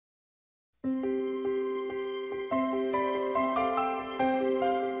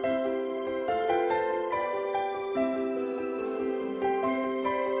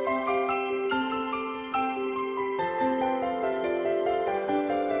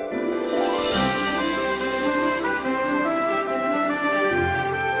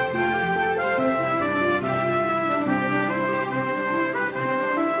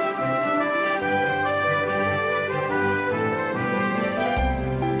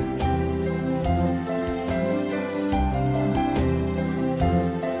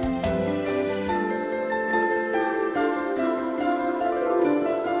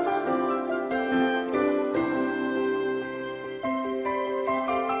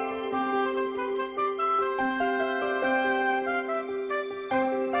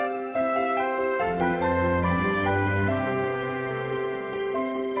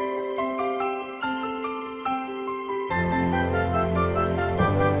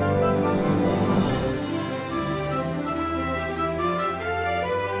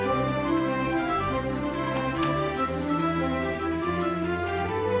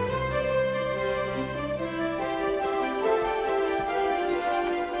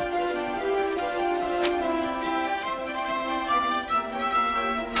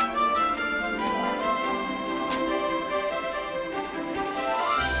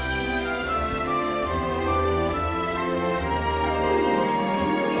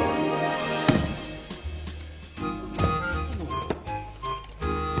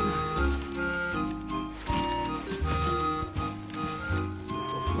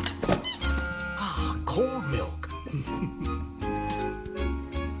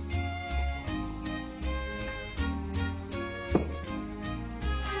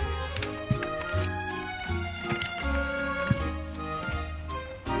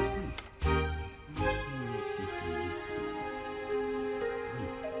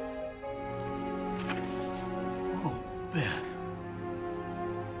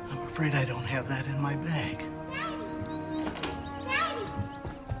afraid I don't have that in my bag.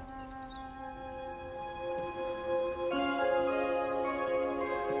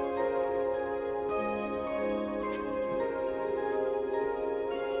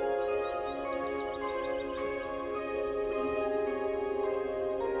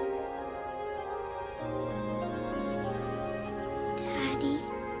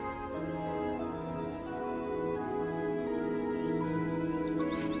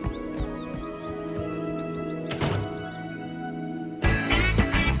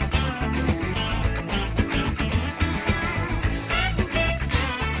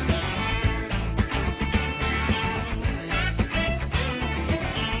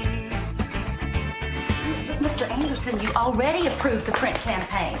 Mr. Anderson, you already approved the print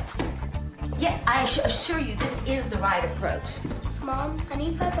campaign. Yeah, I assure you this is the right approach. Mom, I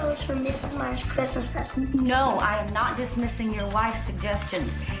need $5 for Mrs. Myers' Christmas present. No, I am not dismissing your wife's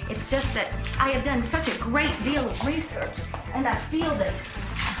suggestions. It's just that I have done such a great deal of research, and I feel that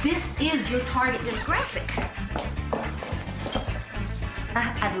this is your target demographic.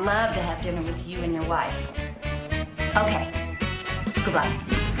 I'd love to have dinner with you and your wife. Okay, goodbye.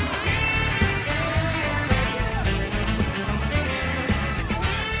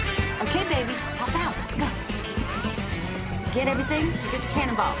 Okay, baby, hop out. Let's go. Get everything? Did you get your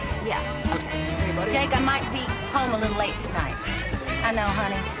cannonballs? Yeah, okay. Hey, buddy. Jake, I might be home a little late tonight. I know,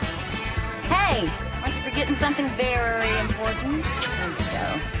 honey. Hey, aren't you forgetting something very important? There you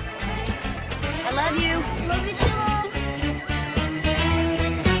go. I love you. Love you too, Mom.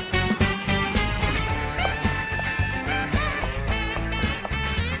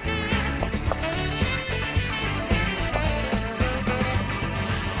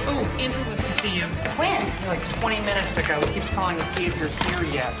 Oh, Andrew wants to see you. When? Like 20 minutes ago. He keeps calling to see if you're here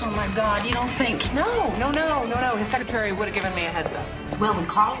yet. Oh, my God, you don't think? No. His secretary would have given me a heads up. Well, when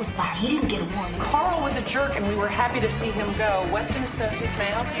Carl was fired, he didn't get a warning. Carl was a jerk, and we were happy to see him go. Weston Associates,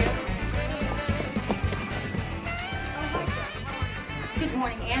 may I help you? Good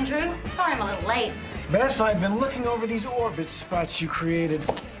morning, Andrew. Sorry I'm a little late. Beth, I've been looking over these orbit spots you created.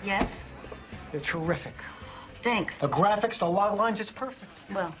 Yes? They're terrific. Thanks. The graphics, the log lines, it's perfect.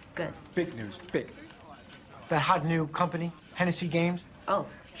 Well, good. Big news, big. That hot new company, Hennessy Games, Oh,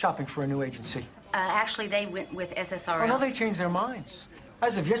 shopping for a new agency. actually, they went with SSRL. Oh, no, they changed their minds.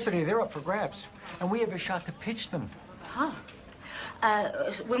 As of yesterday, they're up for grabs. And we have a shot to pitch them. Huh.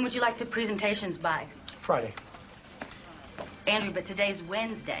 When would you like the presentations by? Friday. Andrew, but today's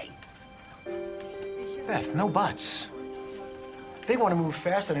Wednesday. Beth, no buts. They want to move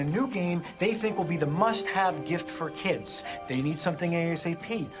fast on a new game they think will be the must-have gift for kids. They need something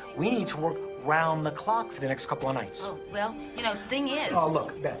ASAP. We need to work round the clock for the next couple of nights. Oh, well, you know, the thing is... Oh,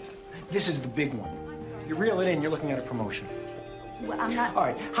 look, Beth, this is the big one. You reel it in, you're looking at a promotion. Well, I'm not... All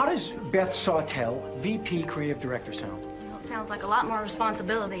right, how does Beth Sawtell, VP Creative Director, sound? Well, it sounds like a lot more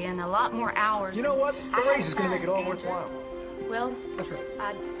responsibility and a lot more hours. You know what? The raise is going to make it all Andrew. worthwhile. Well, That's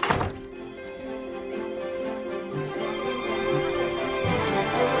right.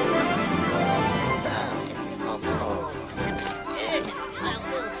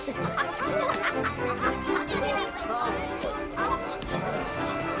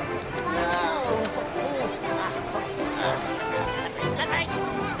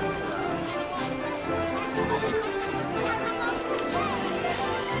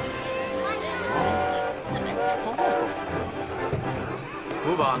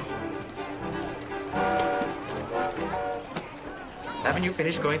 Move on. Haven't you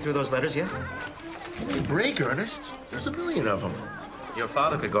finished going through those letters yet? Give me a break, Ernest. There's a million of them. Your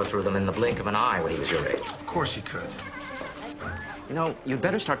father could go through them in the blink of an eye when he was your age. Of course he could. You know, you'd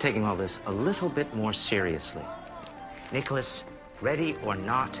better start taking all this a little bit more seriously. Nicholas, ready or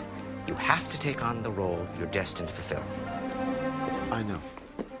not, you have to take on the role you're destined to fulfill. I know.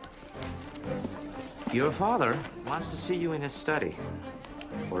 Your father wants to see you in his study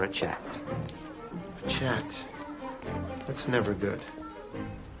for a chat. Chat. That's never good.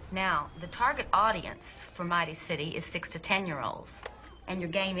 now, the target audience for Mighty City is 6 to 10-year-olds. And your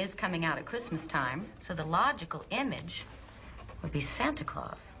game is coming out at Christmas time, so the logical image would be Santa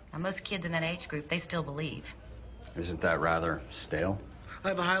Claus. Now, most kids in that age group, they still believe. Isn't that rather stale? I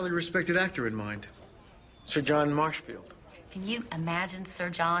have a highly respected actor in mind, Sir John Marshfield. Can you imagine Sir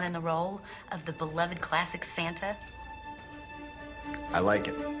John in the role of the beloved classic Santa? I like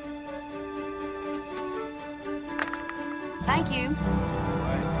it. Thank you. All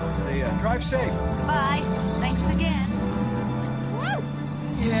right, see ya. Drive safe. Goodbye. Thanks again.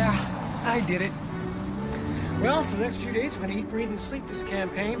 Woo! Yeah, I did it. Well, for the next few days, we're gonna eat, breathe, and sleep this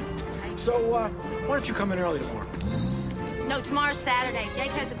campaign. So, why don't you come in early tomorrow? No, tomorrow's Saturday.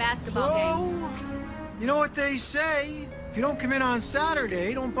 Jake has a basketball game. You know what they say? If you don't come in on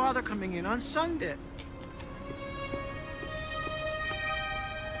Saturday, don't bother coming in on Sunday.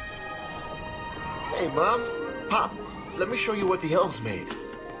 Hey, Mom, Pop, let me show you what the elves made.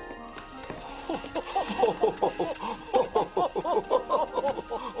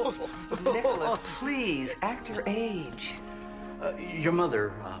 Nicholas, please, act your age. Your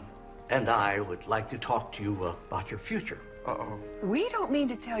mother and I would like to talk to you about your future. Uh-oh. We don't mean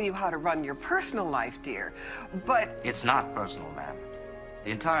to tell you how to run your personal life, dear, but... It's not personal, ma'am.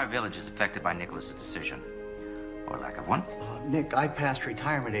 The entire village is affected by Nicholas's decision. Or lack of one. Nick, I passed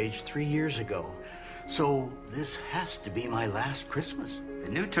retirement age 3 years ago, so this has to be my last Christmas.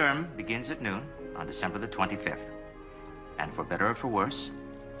 The new term begins at noon on December the 25th. And for better or for worse,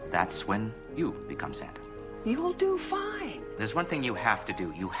 that's when you become Santa. You'll do fine. There's one thing you have to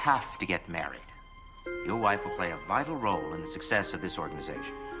do. You have to get married. Your wife will play a vital role in the success of this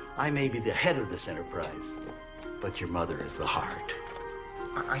organization. I may be the head of this enterprise, but your mother is the heart.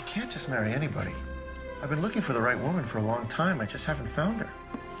 I can't just marry anybody. I've been looking for the right woman for a long time. I just haven't found her.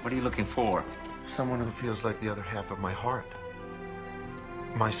 What are you looking for? Someone who feels like the other half of my heart.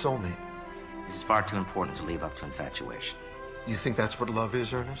 My soulmate. This is far too important to leave up to infatuation. You think that's what love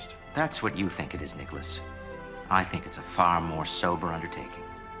is, Ernest? That's what you think it is, Nicholas. I think it's a far more sober undertaking.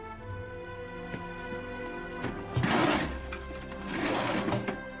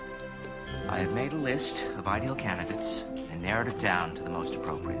 I have made a list of ideal candidates and narrowed it down to the most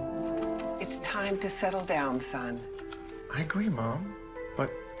appropriate. It's time to settle down, son. I agree, Mom.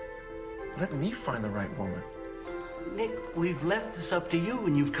 But let me find the right woman. Nick, we've left this up to you,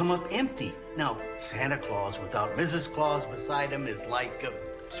 and you've come up empty. Now, Santa Claus without Mrs. Claus beside him is like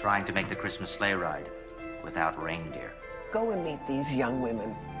Trying to make the Christmas sleigh ride without reindeer. Go and meet these young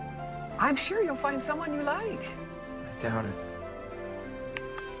women. I'm sure you'll find someone you like. I doubt it.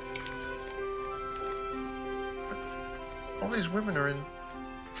 But all these women are in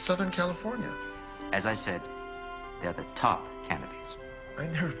Southern California. As I said, they're the top candidates. I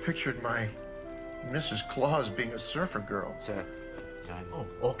never pictured my Mrs. Claus being a surfer girl. Sir, Oh,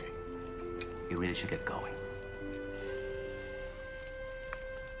 okay. you really should get going.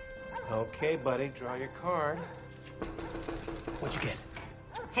 Okay, buddy, draw your card. What'd you get?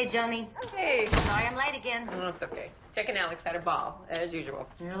 Hey, Joni. Hey. Sorry I'm late again. Oh, it's okay. Jack and Alex had a ball, as usual.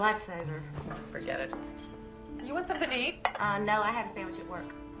 You're a lifesaver. Forget it. You want something to eat? No, I had a sandwich at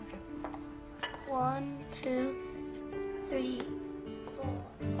work. 1, 2, 3, 4,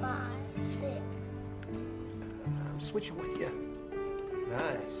 5, 6. I'm switching with you.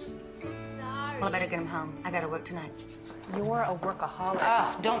 Nice. Well, I better get him home. I gotta work tonight. You're a workaholic.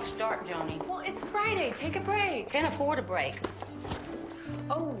 Oh, don't start, Joni. Well, it's Friday. Take a break. Can't afford a break.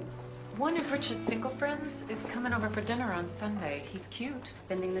 Oh, one of Rich's single friends is coming over for dinner on Sunday. He's cute.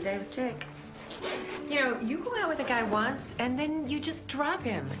 Spending the day with Jake. You know, you go out with a guy once, and then you just drop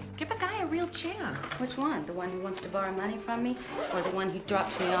him. Give a guy a real chance. Which one? The one who wants to borrow money from me, or the one who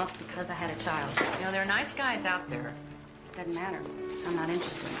dropped me off because I had a child? You know, there are nice guys out there. Doesn't matter. I'm not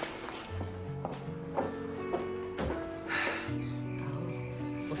interested.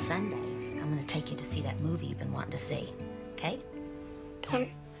 Well, Sunday, I'm gonna take you to see that movie you've been wanting to see. Okay? Don't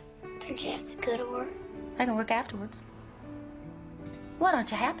you have to go to work? I can work afterwards. What, aren't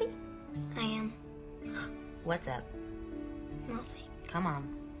you happy? I am. What's up? Nothing. Come on.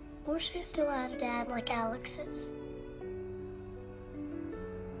 Wish I still had a dad like Alex's.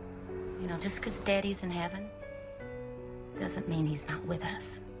 You know, just because Daddy's in heaven doesn't mean he's not with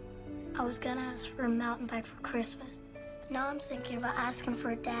us. I was gonna ask for a mountain bike for Christmas. But now I'm thinking about asking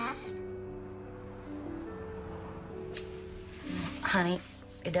for a dad. Honey,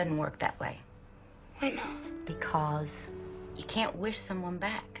 it doesn't work that way. Why not? Because you can't wish someone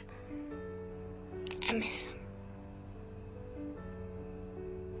back. I miss him.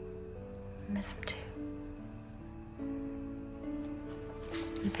 I miss him too.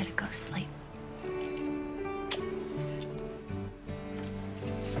 You better go to sleep.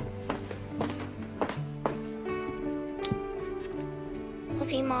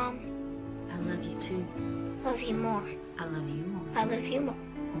 Love you, Mom. I love you too. Love you more. I love you more. I love you more.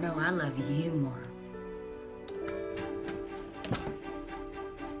 No, I love you more.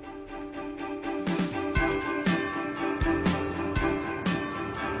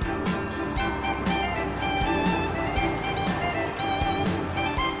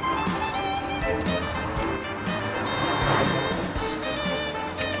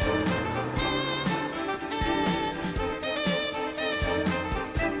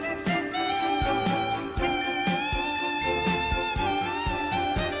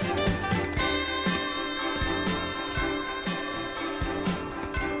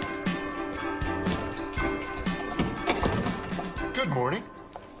 morning.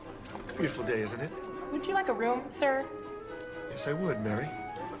 Beautiful day, isn't it? Would you like a room, sir? Yes, I would, Mary.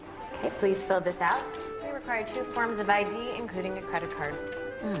 Okay, please fill this out. We require 2 forms of ID, including a credit card.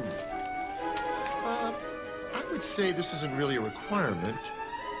 I would say this isn't really a requirement.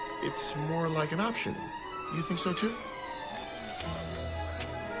 It's more like an option. You think so, too?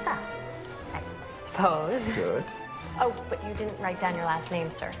 I suppose. Good. Oh, but you didn't write down your last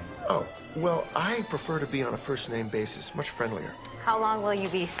name, sir. Oh, well, I prefer to be on a first-name basis. Much friendlier. How long will you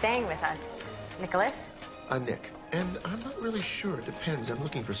be staying with us? Nicholas? Nick. And I'm not really sure. It depends. I'm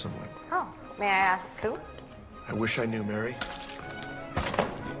looking for someone. Oh, may I ask who? I wish I knew, Mary.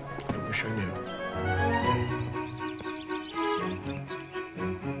 I wish I knew.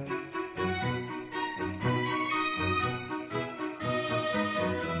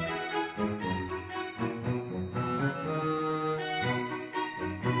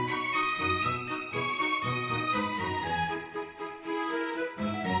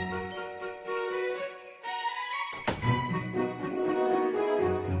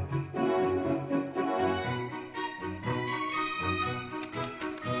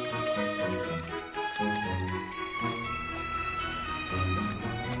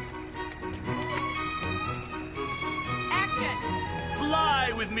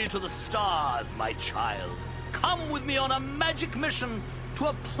 Fly with me to the stars, my child. Come with me on a magic mission to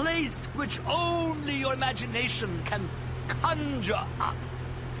a place which only your imagination can conjure up.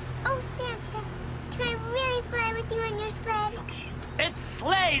 Oh, Santa, can I really fly with you on your sled? So cute. It's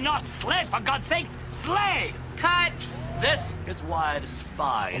sleigh, not sled, for God's sake. Sleigh! Cut! This is why I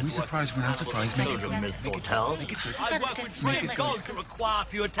despise. Are we surprised? We're not surprised. Make it good. Miss Hotel. Make it good. I work with great goals to require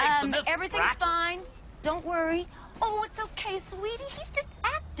fewer takes than this. Everything's brat. fine. Don't worry. Oh, it's okay, sweetie. He's just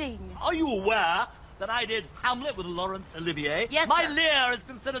acting. Are you aware that I did Hamlet with Laurence Olivier? Yes, My sir. Lear is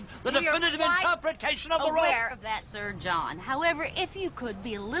considered the We are definitive quite interpretation of the role. aware of that, Sir John. However, if you could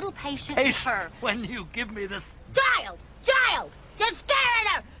be a little patient with her. When you give me this... Child! Child! You're staring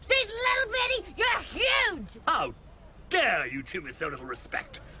at her! She's little bitty! You're huge! How dare you treat me with so little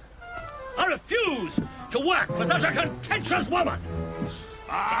respect? I refuse to work for such a contentious woman!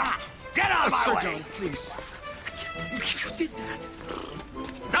 Get out of my Sir way! John, please. If you did that...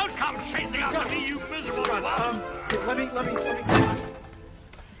 Don't come chasing after me, you miserable woman! Let me...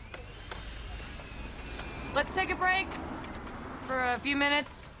 Let's take a break for a few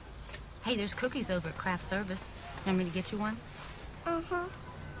minutes. Hey, there's cookies over at craft service. Want me to get you one? Uh-huh.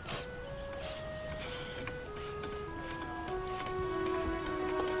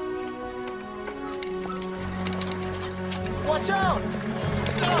 Watch out!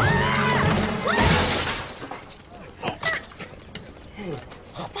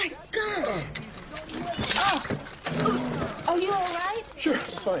 Oh, my God! Oh! Are you all right? Sure,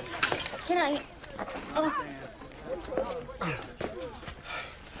 fine. Can I... Oh.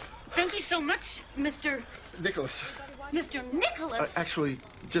 Thank you so much, Mr. Nicholas. Mr. Nicholas. Actually,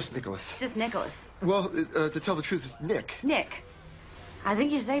 just Nicholas. Just Nicholas. Well, to tell the truth, it's Nick. Nick, I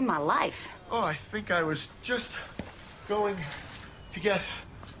think you saved my life. Oh, I think I was just going to get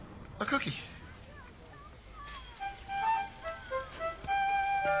a cookie.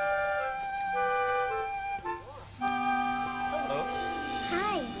 Hello.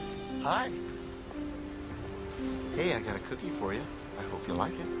 Hi. Hi. Hey, I got a cookie for you. I hope you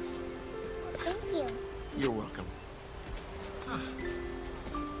like it. Thank you. You're welcome.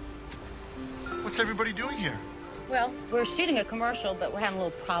 What's everybody doing here? Well, we're shooting a commercial, but we're having a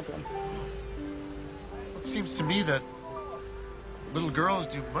little problem. It seems to me that little girls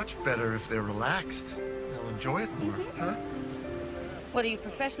do much better if they're relaxed. They'll enjoy it more, huh? What, are you a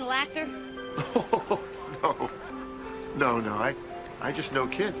professional actor? Oh, no. I just know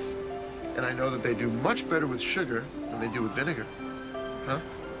kids. And I know that they do much better with sugar than they do with vinegar. Huh?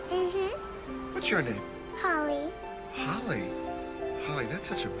 Mm-hmm. What's your name? Holly. Holly. Holly, that's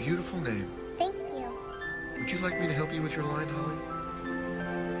such a beautiful name. Thank you. Would you like me to help you with your line, Holly?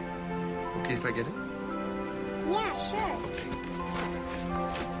 Okay if I get it? Yeah, sure.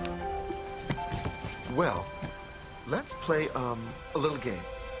 Well, let's play, a little game.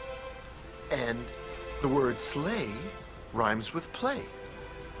 And the word sleigh rhymes with play.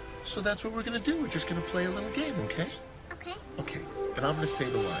 So that's what we're gonna do. We're just gonna play a little game, okay? Okay. Okay, and I'm gonna say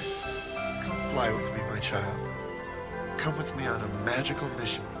the line. Come fly with me, my child. Come with me on a magical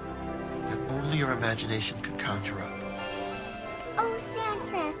mission that only your imagination could conjure up. Oh,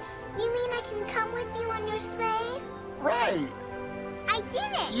 Santa, you mean I can come with you on your sleigh? Right! I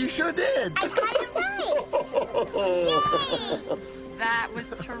did it! You sure did! I got it right! Yay! That was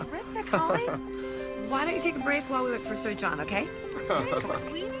terrific, Holly. Why don't you take a break while we wait for Sir John, okay?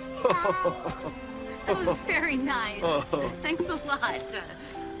 Sweetie. That was very nice. Oh. Thanks a lot.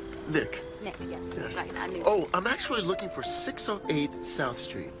 Nick. Nick, yes. Yes. Right, I knew. Oh, I'm actually looking for 608 South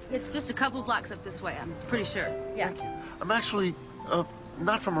Street. It's just a couple blocks up this way, I'm pretty sure. Yeah. I'm actually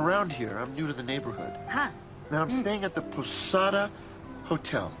not from around here. I'm new to the neighborhood. Huh. And I'm staying at the Posada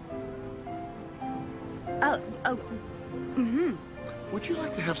Hotel. Mm-hmm. Would you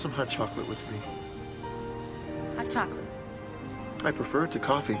like to have some hot chocolate with me? Hot chocolate. I prefer it to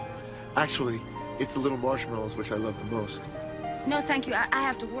coffee. Actually, it's the little marshmallows which I love the most. No, thank you. I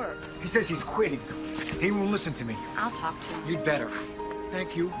have to work. He says he's quitting. He won't listen to me. I'll talk to him. You'd better.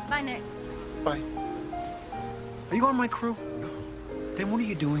 Thank you. Bye, Nick. Bye. Are you on my crew? No. Then what are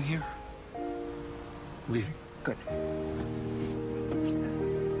you doing here? Leaving. Good.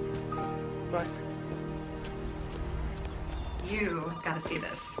 Bye. You gotta see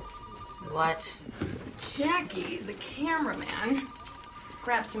this. What? Jackie, the cameraman,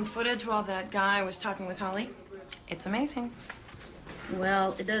 grabbed some footage while that guy was talking with Holly. It's amazing.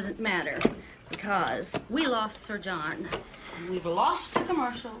 Well, it doesn't matter because we lost Sir John. We've lost the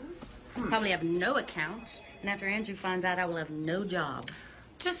commercial. Probably have no account. And after Andrew finds out, I will have no job.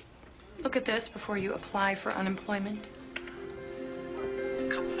 Just look at this before you apply for unemployment.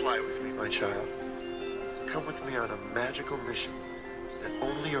 Come fly with me, my child. Come with me on a magical mission that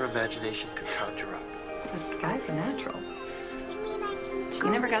only your imagination could conjure up. This guy's a natural. She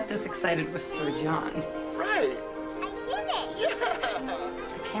never got this excited with Sir John. Right.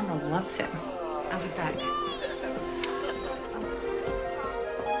 The camera loves him. I'll be back.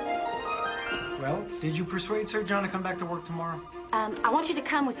 Well, did you persuade Sir John to come back to work tomorrow? I want you to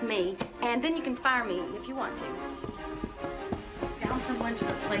come with me, and then you can fire me if you want to. Found someone to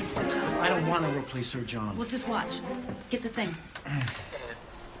replace Sir John. I don't want to replace Sir John. Well, just watch. Get the thing. And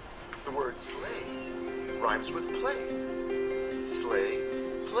the word sleigh rhymes with play. Sleigh,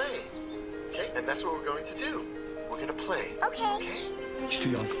 play. Okay, and that's what we're going to do. We're going to play. Okay. He's too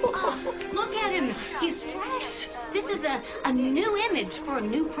young. Oh, look at him. He's fresh. This is a new image for a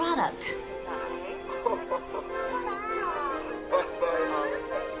new product.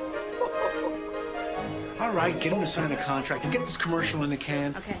 All right, get him to sign a contract and get this commercial in the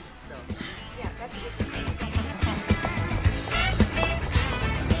can. Okay.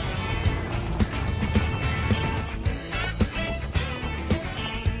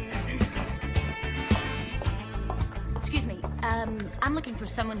 Excuse me. I'm looking for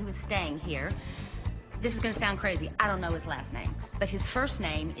someone who is staying here. This is going to sound crazy. I don't know his last name, but his first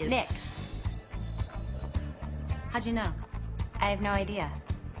name is Nick. How'd you know? I have no idea.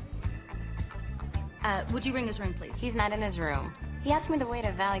 Would you ring his room, please? He's not in his room. He asked me the way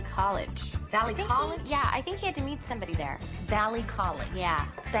to Valley College. Valley College? Yeah, I think he had to meet somebody there. Valley College. Yeah.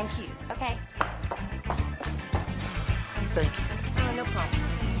 Thank you. Okay. Thank you. Oh, no problem.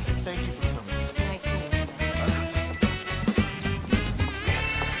 Thank you for coming. Nice to meet you.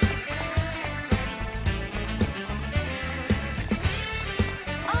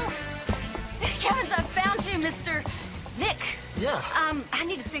 Oh, heavens, I found you, Mr. Nick. Yeah. I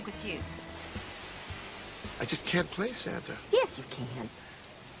need to speak with you. I just can't play Santa. Yes, you can.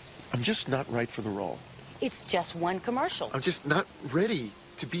 I'm just not right for the role. It's just one commercial. I'm just not ready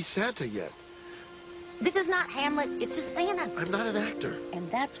to be Santa yet. This is not Hamlet, it's just Santa. I'm not an actor. And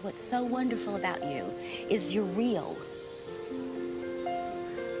that's what's so wonderful about you, is you're real.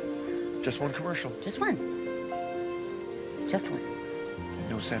 Just one commercial. Just one. Just one.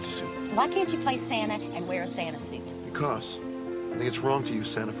 No Santa suit. Why can't you play Santa and wear a Santa suit? Because I think it's wrong to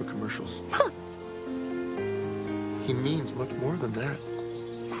use Santa for commercials. He means much more than that.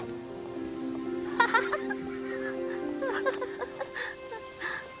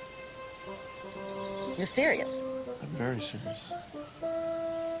 You're serious? I'm very serious.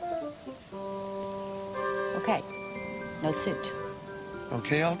 Okay. No suit.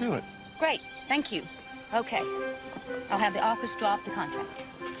 Okay, I'll do it. Great. Thank you. Okay. I'll have the office drop the contract.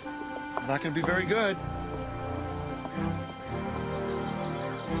 I'm not going to be very good.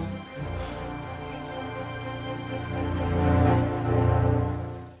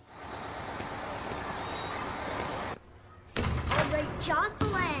 All right,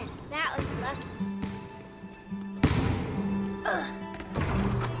 Jocelyn. That was lucky.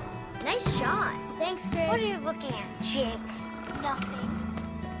 Nice shot. Thanks, Chris. What are you looking at, Jake? Nothing.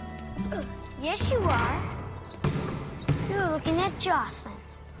 Yes, you are. You were looking at Jocelyn,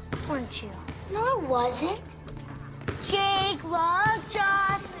 weren't you? No, I wasn't. Jake loves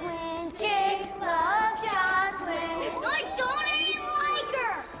Jocelyn. Jake loves Jocelyn. I don't even like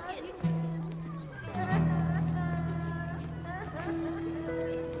her.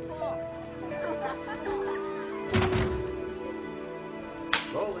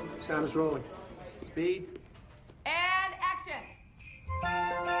 Rolling. Sound is rolling. Speed. And action.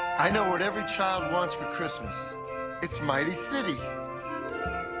 I know what every child wants for Christmas. It's Mighty City.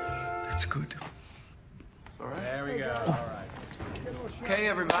 That's good. All right. There we go. All right. Okay,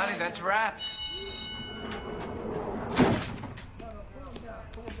 everybody, that's a wrap.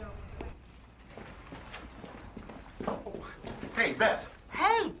 Hey, Beth.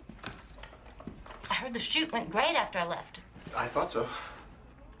 Hey! I heard the shoot went great after I left. I thought so.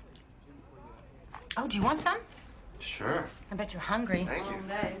 Oh, do you want some? Sure. I bet you're hungry. Thank you.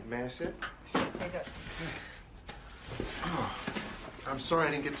 May I sit? Take it. Oh, I'm sorry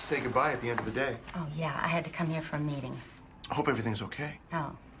I didn't get to say goodbye at the end of the day. Oh, yeah, I had to come here for a meeting. I hope everything's okay.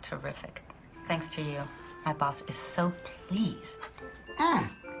 Oh, terrific. Thanks to you. My boss is so pleased.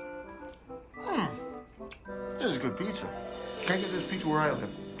 This is good pizza. Can't get this pizza where I live.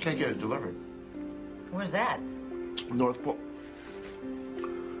 Can't get it delivered. Where's that? North Pole.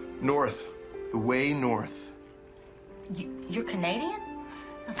 North. The way north. You're Canadian?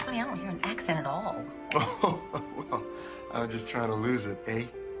 That's funny, I don't hear an accent at all. Oh, well, I was just trying to lose it, eh?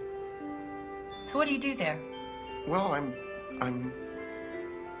 So what do you do there? Well, I'm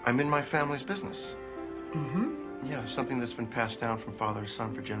in my family's business. Mm-hmm. Yeah, something that's been passed down from father to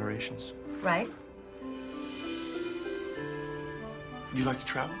son for generations. Right. You like to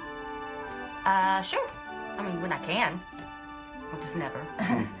travel? Sure. I mean, when I can. Well, just never.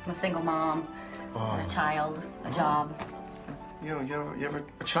 I'm a single mom, and a child, a job. You have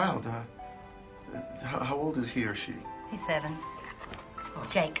a child. How old is he or she? He's 7.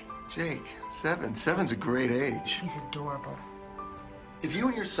 Jake. Jake, 7. 7's a great age. He's adorable. If you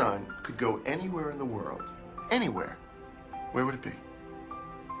and your son could go anywhere in the world, anywhere, where would it be?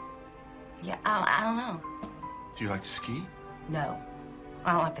 Yeah, I don't know. Do you like to ski? No.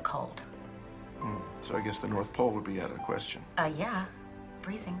 I don't like the cold. So I guess the North Pole would be out of the question. Yeah.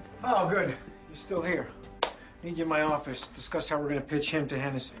 Freezing. Oh, good. You're still here. Need you in my office. Discuss how we're going to pitch him to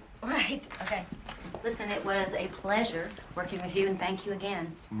Hennessy. Right. Okay. Listen, it was a pleasure working with you, and thank you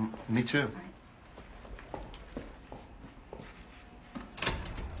again. Me too.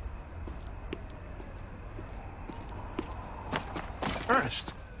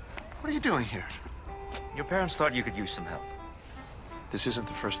 Ernest, what are you doing here? Your parents thought you could use some help. This isn't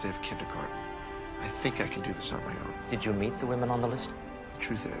the first day of kindergarten. I think I can do this on my own. Did you meet the women on the list? The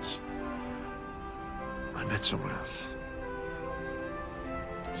truth is, I met someone else.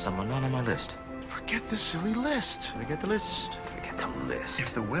 Someone not on my list. Forget the silly list. Forget the list. Forget the list.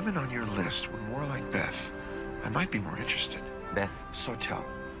 If the women on your list were more like Beth, I might be more interested. Beth? Sautel.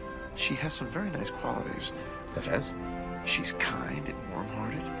 She has some very nice qualities. Such as? She's kind and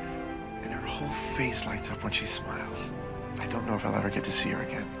warm-hearted, and her whole face lights up when she smiles. I don't know if I'll ever get to see her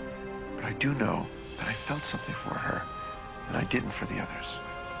again, but I do know that I felt something for her, and I didn't for the others.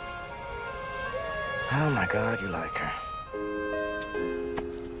 Oh, my God, you like her.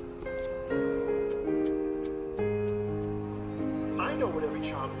 I know what every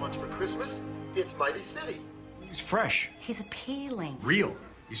child wants for Christmas. It's Mighty City. He's fresh. He's appealing. Real.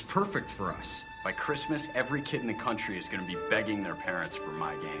 He's perfect for us. By Christmas, every kid in the country is going to be begging their parents for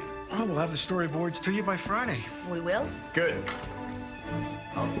my game. Oh, we'll have the storyboards to you by Friday. We will? Good.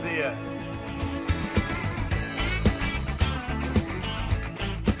 I'll see ya.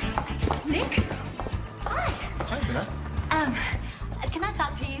 Nick? Hi. Hi, Beth. Can I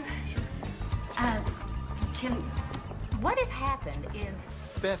talk to you? What has happened is...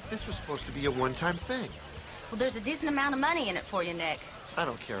 Beth, this was supposed to be a one-time thing. Well, there's a decent amount of money in it for you, Nick. I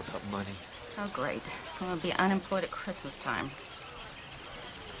don't care about money. Oh, great. I'm gonna be unemployed at Christmas time.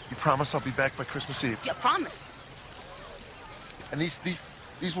 You promise I'll be back by Christmas Eve? Yeah, promise. And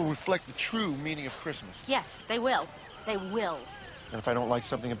these will reflect the true meaning of Christmas. Yes, they will. They will. And if I don't like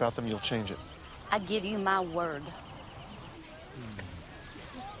something about them, you'll change it. I give you my word.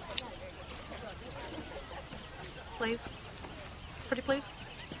 Please. Pretty please.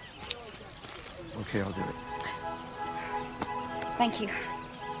 Okay, I'll do it. Thank you.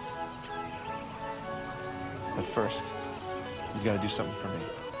 But first, you gotta do something for me.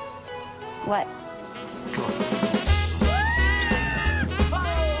 What? Come on.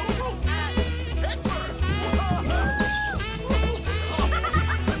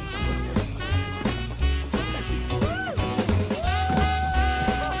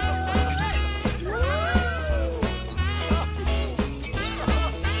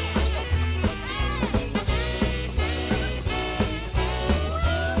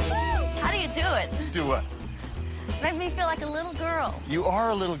 How do you do it? Do what? Make me feel like a little girl. You are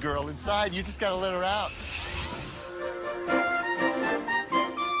a little girl inside. You just gotta let her out.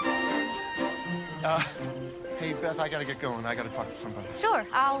 Hey, Beth, I gotta get going. I gotta talk to somebody. Sure,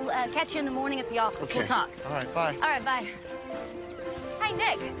 I'll catch you in the morning at the office. Okay. We'll talk. All right, bye. All right, bye. Hey,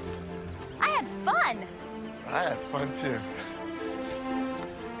 Nick, I had fun. I had fun, too.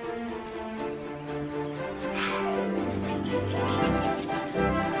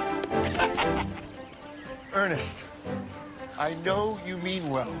 Ernest, I know you mean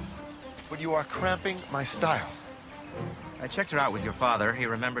well, but you are cramping my style. I checked her out with your father. He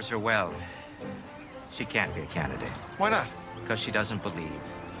remembers her well. She can't be a candidate. Why not? Because she doesn't believe.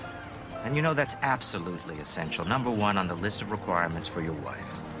 And you know that's absolutely essential. Number one on the list of requirements for your wife.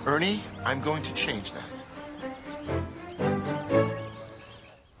 Ernie, I'm going to change that.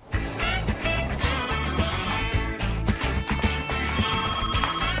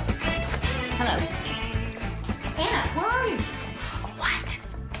 Hello. Anna, where are you? What?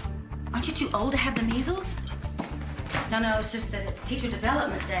 Aren't you too old to have the measles? No, it's just that it's teacher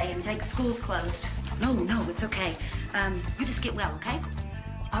development day and Jake's school's closed. No, it's okay. You just get well, okay?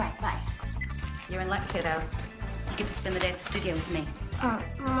 All right, bye. You're in luck, kiddo. You get to spend the day at the studio with me.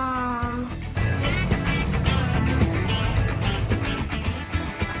 Mom.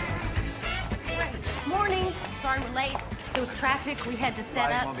 Morning. Sorry we're late. There was traffic. We had to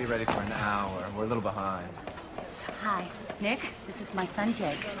set I up. won't be ready for an hour. We're a little behind. Hi, Nick. This is my son,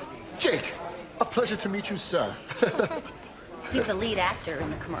 Jake. Jake, a pleasure to meet you, sir. He's the lead actor in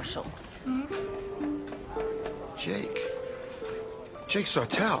the commercial. Jake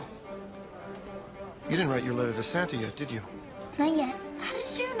Sartell. You didn't write your letter to Santa yet, did you? Not yet. How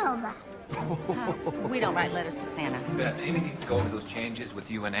did you know that? We don't write letters to Santa. Beth, Amy needs to go over those changes with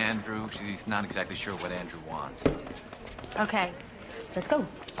you and Andrew. She's not exactly sure what Andrew wants. Okay, let's go.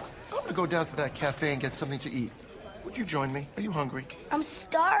 I'm gonna go down to that cafe and get something to eat. Would you join me? Are you hungry? I'm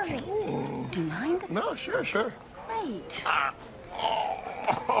starving. Do you mind? No, sure. Great.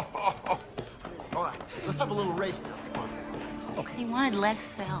 All right, let's have a little race now. Come on. Okay. He wanted less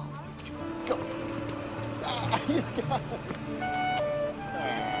cell. Go. Here you go.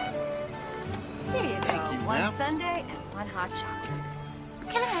 Thank you, One ma'am. sundae and one hot chocolate.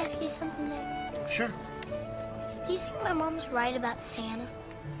 Can I ask you something, Nick? Sure. Do you think my mom's right about Santa?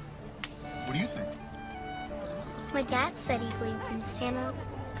 What do you think? My dad said he believed in Santa,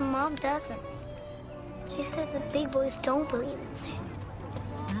 but Mom doesn't. She says the big boys don't believe in Santa.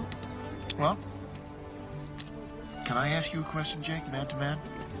 Well, can I ask you a question, Jake, man to man?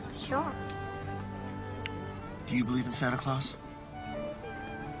 Sure. Do you believe in Santa Claus?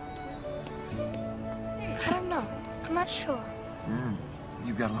 I don't know. I'm not sure.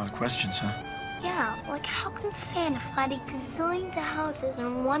 You've got a lot of questions, huh? Yeah, like how can Santa fly to gazillions of houses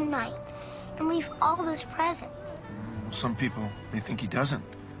in one night and leave all those presents? Some people, they think he doesn't.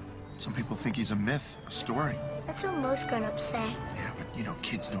 Some people think he's a myth, a story. That's what most grown-ups say. Yeah, but you know,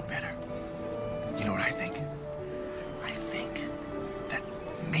 kids know better. You know what I think? I think that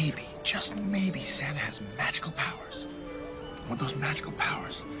maybe, just maybe, Santa has magical powers. With those magical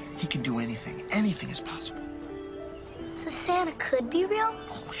powers, he can do anything. Anything is possible. So Santa could be real?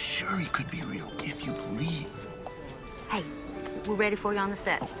 Oh, sure he could be real, if you believe. Hey, we're ready for you on the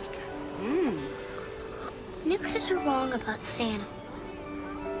set. Nick says you're wrong about Santa.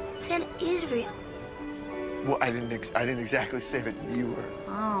 Santa is real. Well, I didn't exactly say that you were.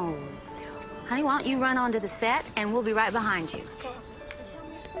 Oh. Honey, why don't you run onto the set and we'll be right behind you. Okay.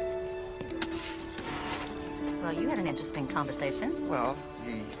 Well, you had an interesting conversation. Well,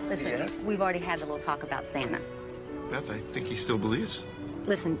 Listen, we've already had a little talk about Santa. Beth, I think he still believes.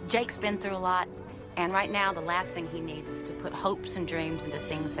 Listen, Jake's been through a lot, and right now the last thing he needs is to put hopes and dreams into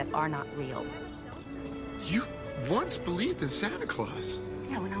things that are not real. You once believed in Santa Claus.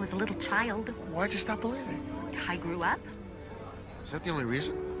 Yeah, when I was a little child. Why'd you stop believing? I grew up. Is that the only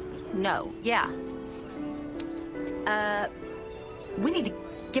reason? No, yeah. We need to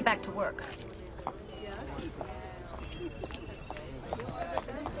get back to work.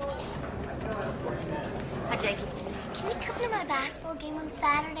 Hi, Jakey. Can we come to my basketball game on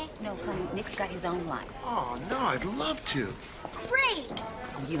Saturday? No, honey, Nick's got his own life. Oh, no, I'd love to. Great!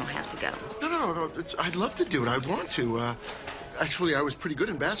 You don't have to go. No. I'd love to do it. I want to. Actually, I was pretty good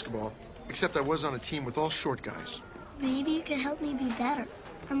in basketball, except I was on a team with all short guys. Maybe you can help me be better.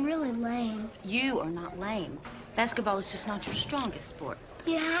 I'm really lame. You are not lame. Basketball is just not your strongest sport.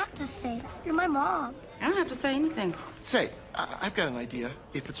 You have to say that. You're my mom. I don't have to say anything. Say, I've got an idea.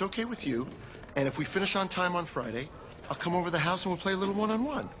 If it's okay with you, and if we finish on time on Friday, I'll come over to the house and we'll play a little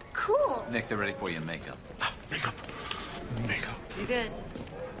one-on-one. Cool. Nick, they're ready for you in makeup. Makeup. You're good.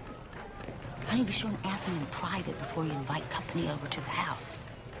 Honey, be sure and ask me in private before you invite company over to the house.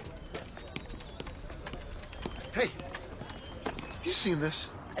 Hey, have you seen this?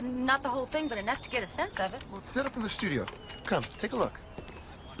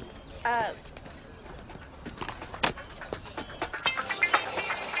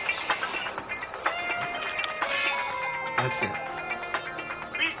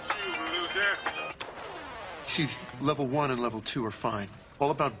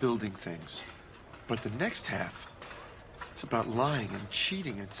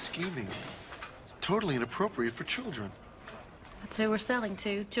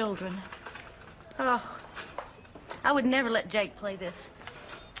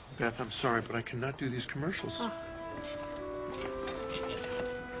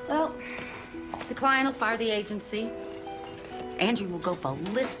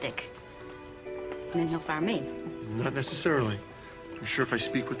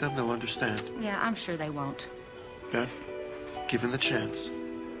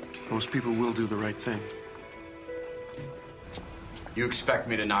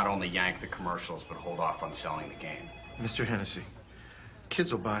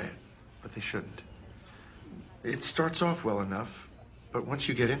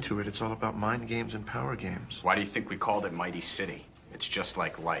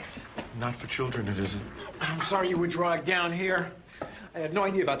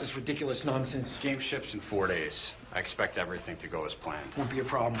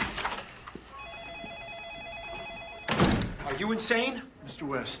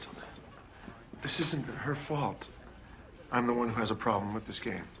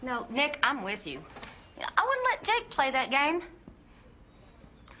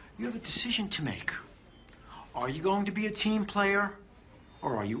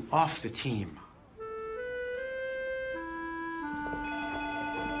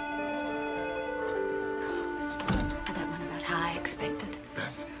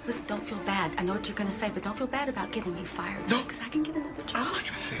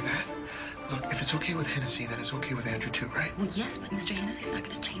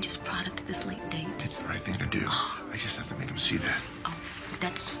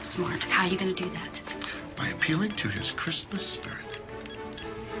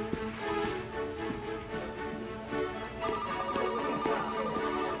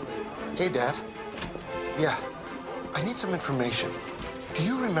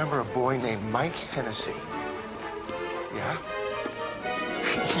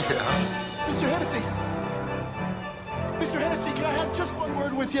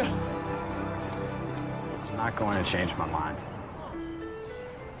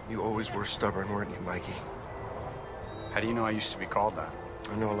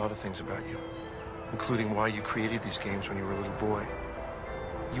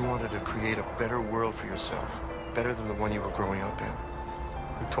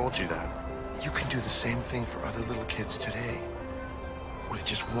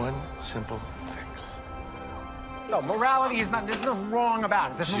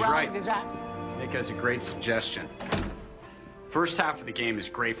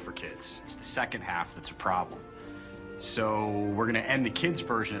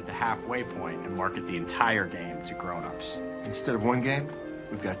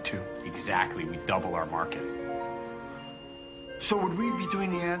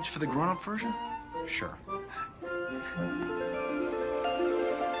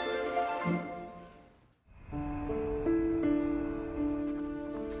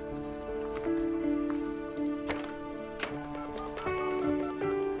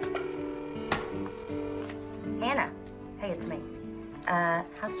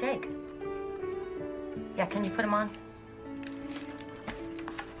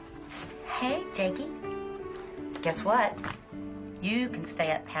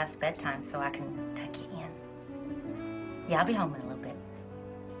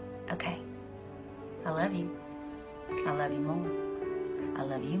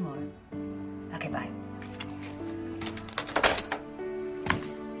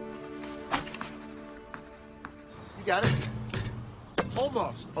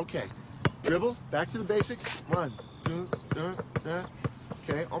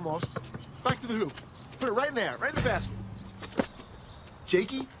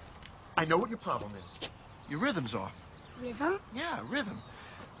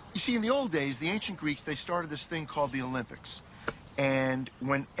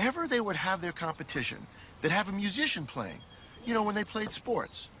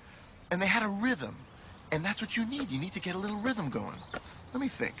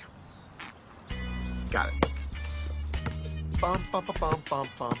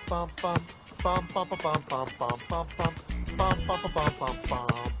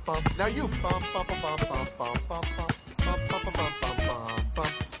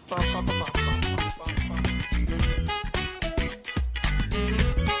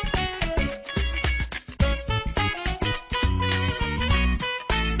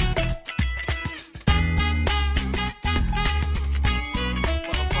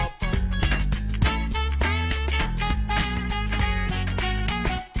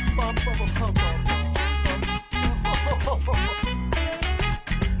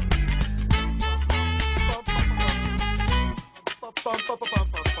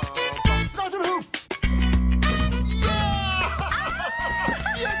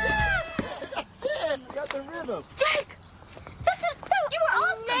 Jake! You were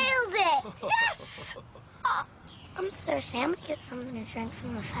awesome! Nailed it! Yes! I'm thirsty. I'm gonna get something to drink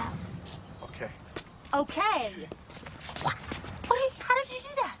from the fountain. Okay. Okay. What? How did you do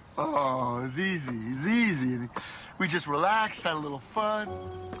that? Oh, it's easy. It's easy. We just relaxed, had a little fun.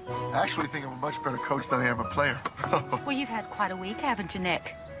 I actually think I'm a much better coach than I am a player. Well, you've had quite a week, haven't you,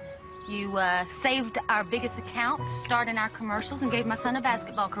 Nick? You saved our biggest account, starred in our commercials, and gave my son a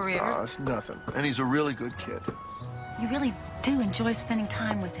basketball career. Oh, it's nothing. And he's a really good kid. You really do enjoy spending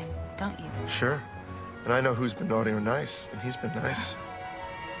time with him, don't you? Sure. And I know who's been naughty or nice, and he's been nice.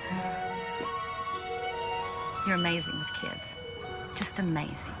 You're amazing with kids. Just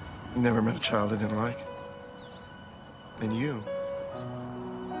amazing. Never met a child I didn't like. And you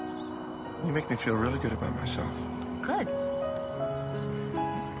make me feel really good about myself. Good.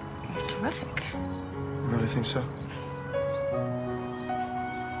 You're terrific. You really think so?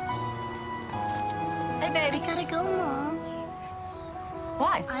 Hey, baby. I gotta go, Mom.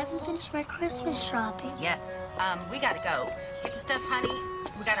 Why? I haven't finished my Christmas shopping. Yes. We gotta go. Get your stuff, honey.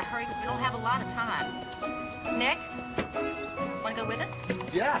 We gotta hurry because we don't have a lot of time. Nick, wanna go with us?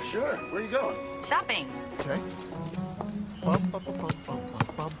 Yeah, sure. Where are you going? Shopping. Okay. Bum, bum, bum, bum, bum,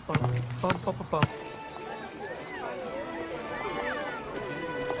 bum, bum, bum, bum, bum, bum.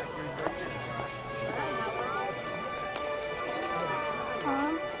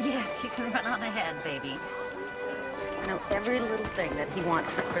 Mom? Yes, you can run on ahead, baby. I know every little thing that he wants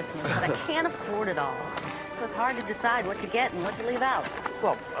for Christmas, but I can't afford it all. So it's hard to decide what to get and what to leave out.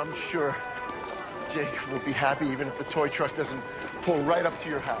 Well, I'm sure Jake will be happy even if the toy truck doesn't pull right up to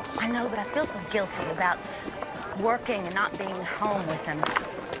your house. I know, but I feel so guilty about working and not being home with him.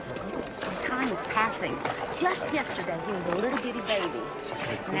 The time is passing. Just yesterday, he was a little bitty baby.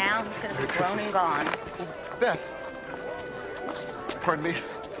 Now he's going to be grown and gone. Beth, pardon me.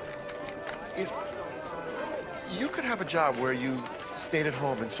 If you could have a job where you stayed at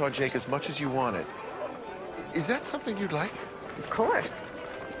home and saw Jake as much as you wanted, is that something you'd like? Of course.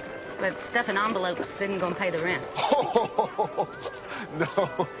 But stuffing envelopes isn't going to pay the rent. Oh,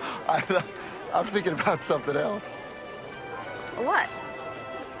 no. I'm thinking about something else. What?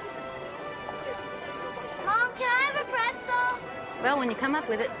 Mom, can I have a pretzel? Well, when you come up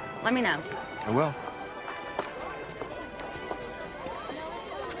with it, let me know. I will.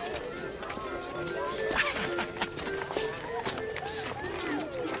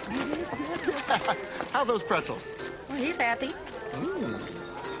 How are those pretzels? Well, he's happy.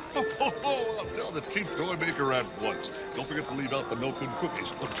 I'll tell the cheap toy maker at once. Don't forget to leave out the milk and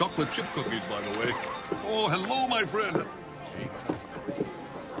cookies. The chocolate chip cookies, by the way. Oh, hello, my friend.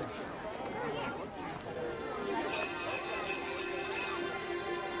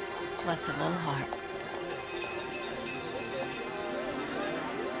 Bless her little heart.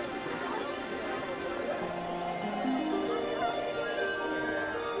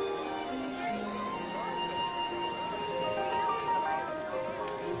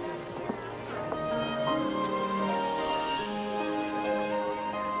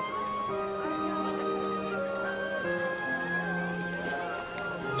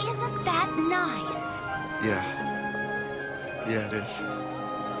 Isn't that nice? Yeah. Yeah, it is.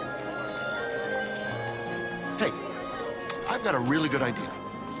 Hey, I've got a really good idea.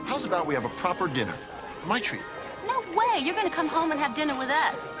 How's about we have a proper dinner? My treat. No way. You're going to come home and have dinner with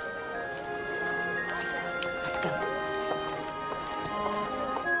us. Let's go.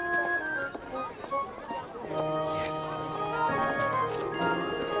 Yes.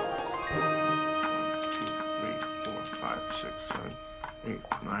 1, 2, 3, 4, 5, 6, 7, 8,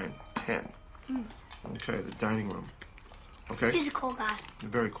 9, 10. Okay, the dining room. Okay? He's a cool guy. A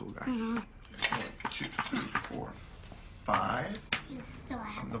very cool guy. 1, 2, 3, 4, 5. He's still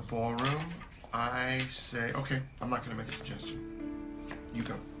a In the ballroom, I say, okay, I'm not going to make a suggestion. You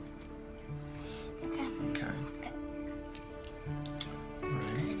go. Okay. Okay.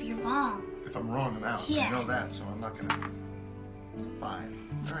 Because Ready? if you're wrong, If I'm wrong, I'm out. Yeah. I know that, so I'm not going to. 5.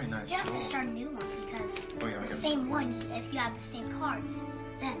 Very nice. you have to roll. start a new one because Oh, yeah, I the guess. same one, if you have the same cards,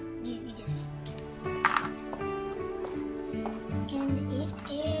 then you just... And it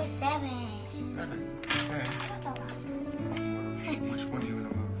is 7.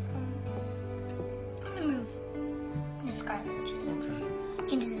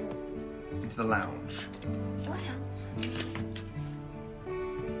 the lounge.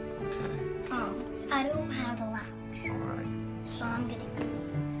 Oh, I don't have a lounge. All right. So I'm getting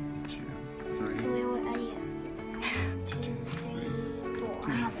 2, 3, Wait, what are you? 2, 3, 4. I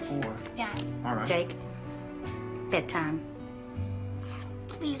have a 4. Yeah. All right. Jake, bedtime.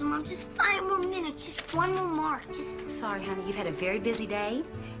 Please, Mom, just 5 more minutes. Just one more mark. Just. Sorry, honey, you've had a very busy day,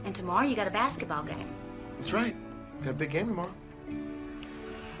 and tomorrow you got a basketball game. That's right. Got a big game tomorrow.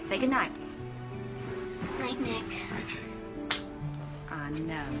 Say goodnight. Night, Nick. Night, Jake. I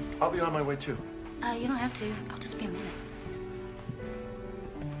know. I'll be on my way, too. You don't have to. I'll just be a minute.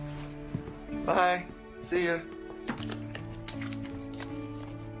 Bye. See ya.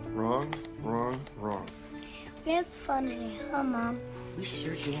 Wrong, wrong, wrong. We had fun today, huh, Mom? We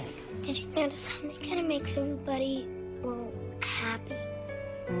sure did. Did you notice how Nick kind of makes everybody, well, happy?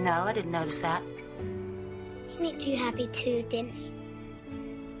 No, I didn't notice that. He made you happy, too, didn't he?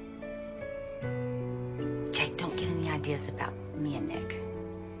 Jake, don't get any ideas about me and Nick.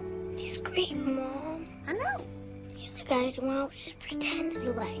 He's great, Mom. I know. The other guys won't just pretend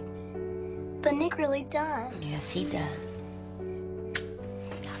to like. But Nick really does. Yes, he does.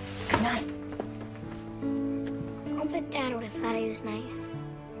 Good night. I'll bet Dad would have thought he was nice.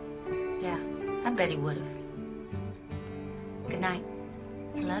 Yeah, I bet he would have. Good night.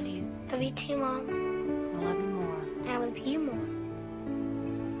 I love you. Love you too, Mom. I love you more. I love you more.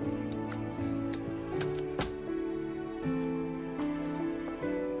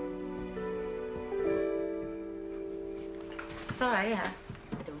 Sorry, I had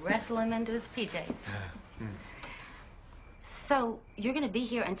to wrestle him into his PJs. So, you're gonna be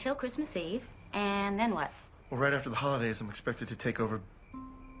here until Christmas Eve, and then what? Well, right after the holidays, I'm expected to take over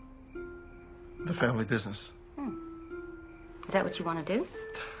the family business. Is that what you want to do?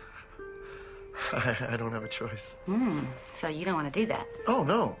 I don't have a choice. So you don't want to do that? Oh,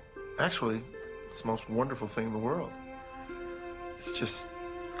 no. Actually, it's the most wonderful thing in the world. It's just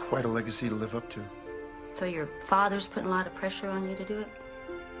quite a legacy to live up to. So your father's putting a lot of pressure on you to do it?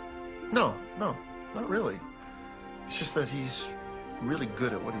 No, not really. It's just that he's really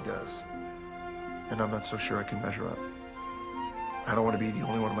good at what he does. And I'm not so sure I can measure up. I don't want to be the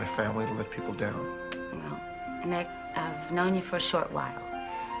only one in my family to let people down. Well, Nick, I've known you for a short while,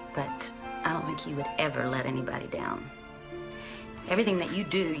 but I don't think you would ever let anybody down. Everything that you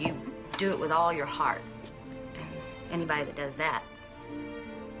do it with all your heart. And anybody that does that,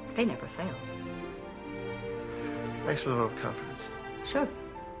 they never fail. Thanks for the vote of confidence. Sure.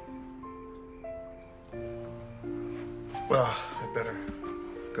 Well, I better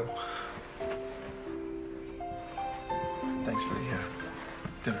go. Thanks for the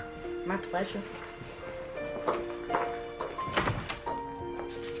dinner. My pleasure.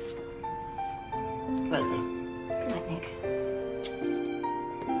 Good night, Beth. Good night, Nick.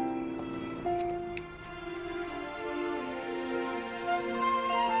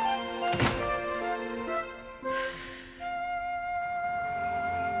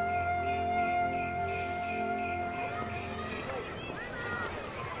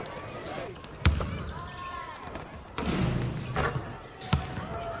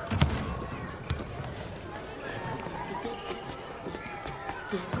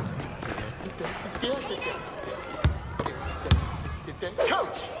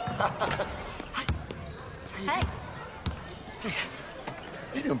 Coach! Hey.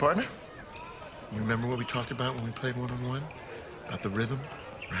 How you doing, partner? You remember what we talked about when we played one-on-one? About the rhythm,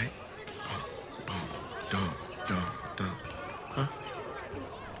 right? Boom, boom, dum, dum, dum. Huh?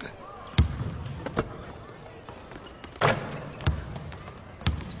 Good.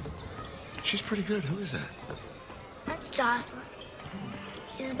 She's pretty good. Who is that? That's Jocelyn.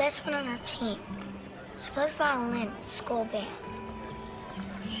 She's the best one on our team. She plays violin in school band.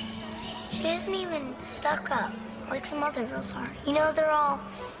 She isn't even stuck up like some other girls are. You know, they're all,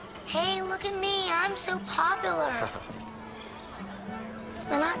 hey, look at me, I'm so popular.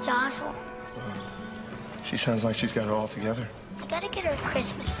 But not Jocelyn. She sounds like she's got it all together. I gotta get her a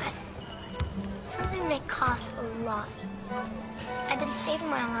Christmas present. Something that costs a lot. I've been saving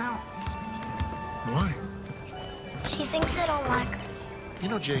my allowance. Why? She thinks I don't like her. You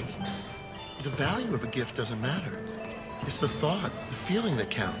know, Jake, the value of a gift doesn't matter. It's the thought, the feeling that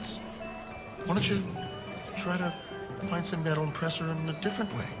counts. Why don't you try to find something that'll impress her in a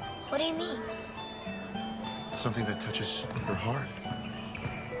different way? What do you mean? Something that touches her heart.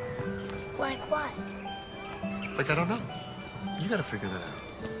 Like what? Like, I don't know. You gotta figure that out.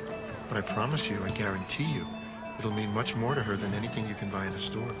 But I promise you, I guarantee you, it'll mean much more to her than anything you can buy in a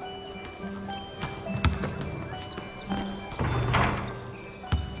store.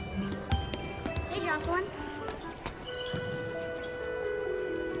 Hey, Jocelyn.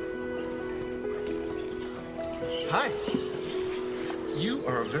 Hi. You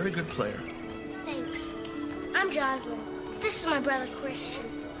are a very good player. Thanks. I'm Jocelyn. This is my brother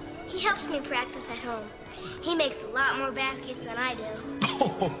Christian. He helps me practice at home. He makes a lot more baskets than I do.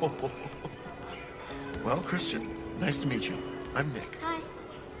 Well, Christian, nice to meet you. I'm Nick. Hi.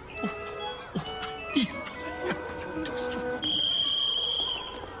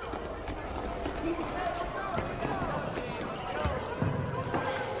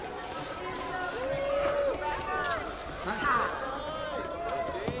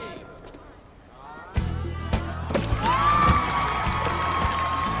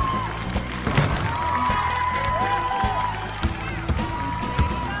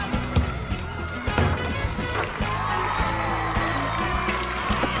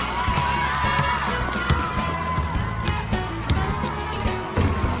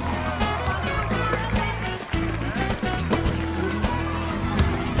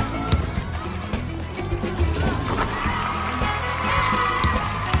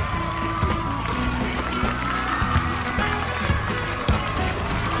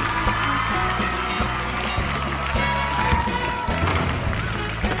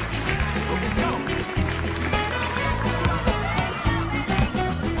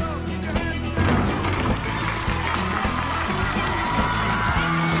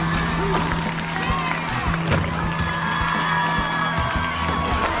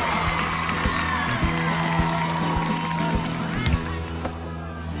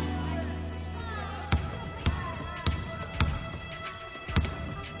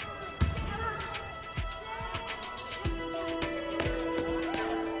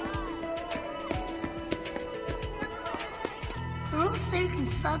 So you can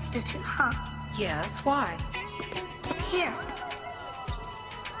substitute, huh? Yes, why? Here.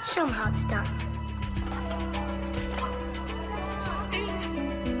 Show them how it's done.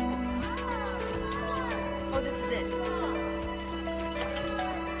 Oh, this is it.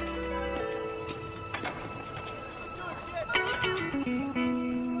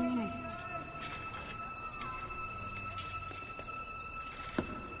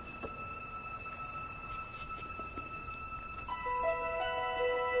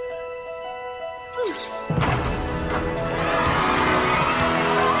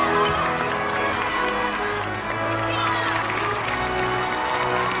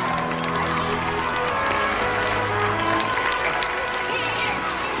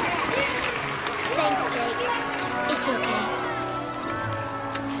 Thanks, Jake. It's okay.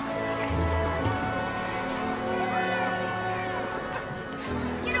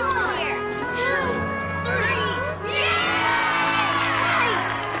 Get over here. 2, 3.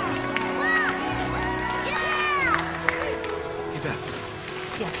 Hey, Beth.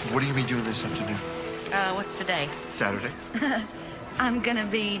 Yes. What are you going to be doing this afternoon? What's today? Saturday? I'm gonna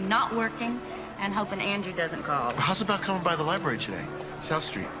be not working and hoping Andrew doesn't call. Well, how's about coming by the library today? South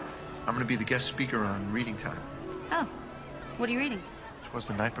Street. I'm going to be the guest speaker on reading time. Oh, what are you reading? 'Twas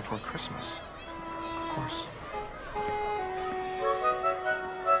the night before Christmas. Of course. Of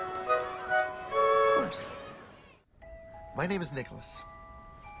course. My name is Nicholas,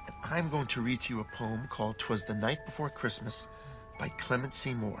 and I'm going to read to you a poem called 'Twas the Night Before Christmas by Clement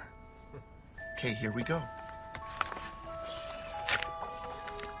C. Moore. Okay, here we go.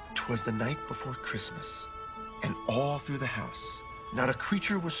 'Twas the night before Christmas, and all through the house, not a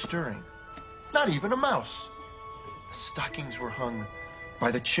creature was stirring, not even a mouse. The stockings were hung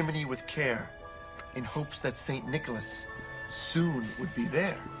by the chimney with care, in hopes that St. Nicholas soon would be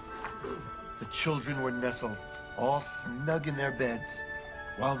there. The children were nestled, all snug in their beds,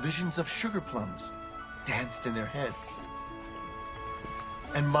 while visions of sugar plums danced in their heads.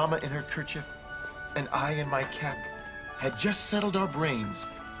 And Mama in her kerchief, and I in my cap, had just settled our brains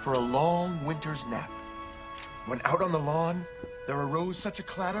for a long winter's nap. When out on the lawn there arose such a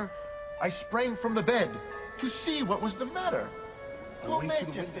clatter, I sprang from the bed to see what was the matter. Come te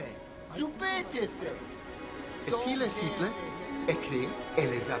fait, souper te fait. Et-il le sifflet, éclair et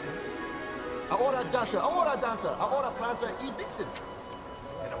les appels? Ahora dasha, ahora danza, ahora pranza y vixen.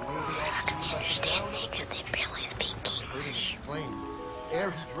 And away How can they understand me? Because they barely speak English.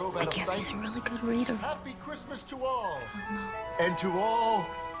 Ere he drove out I of guess sight. he's a really good reader. Happy Christmas to all. And to all,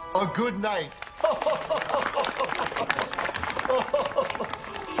 a good night.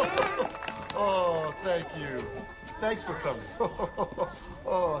 Oh, thank you. Thanks for coming.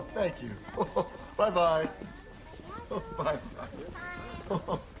 Oh, thank you. Bye-bye. Bye-bye.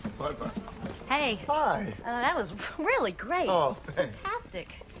 Bye-bye. Hey. Hi. That was really great. Oh, thanks. Fantastic.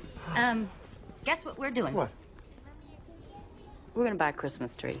 Guess what we're doing? What? We're gonna buy a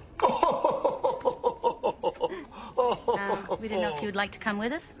Christmas tree. We didn't know if you would like to come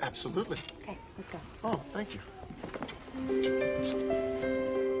with us. Absolutely. Okay, let's go. Oh, thank you.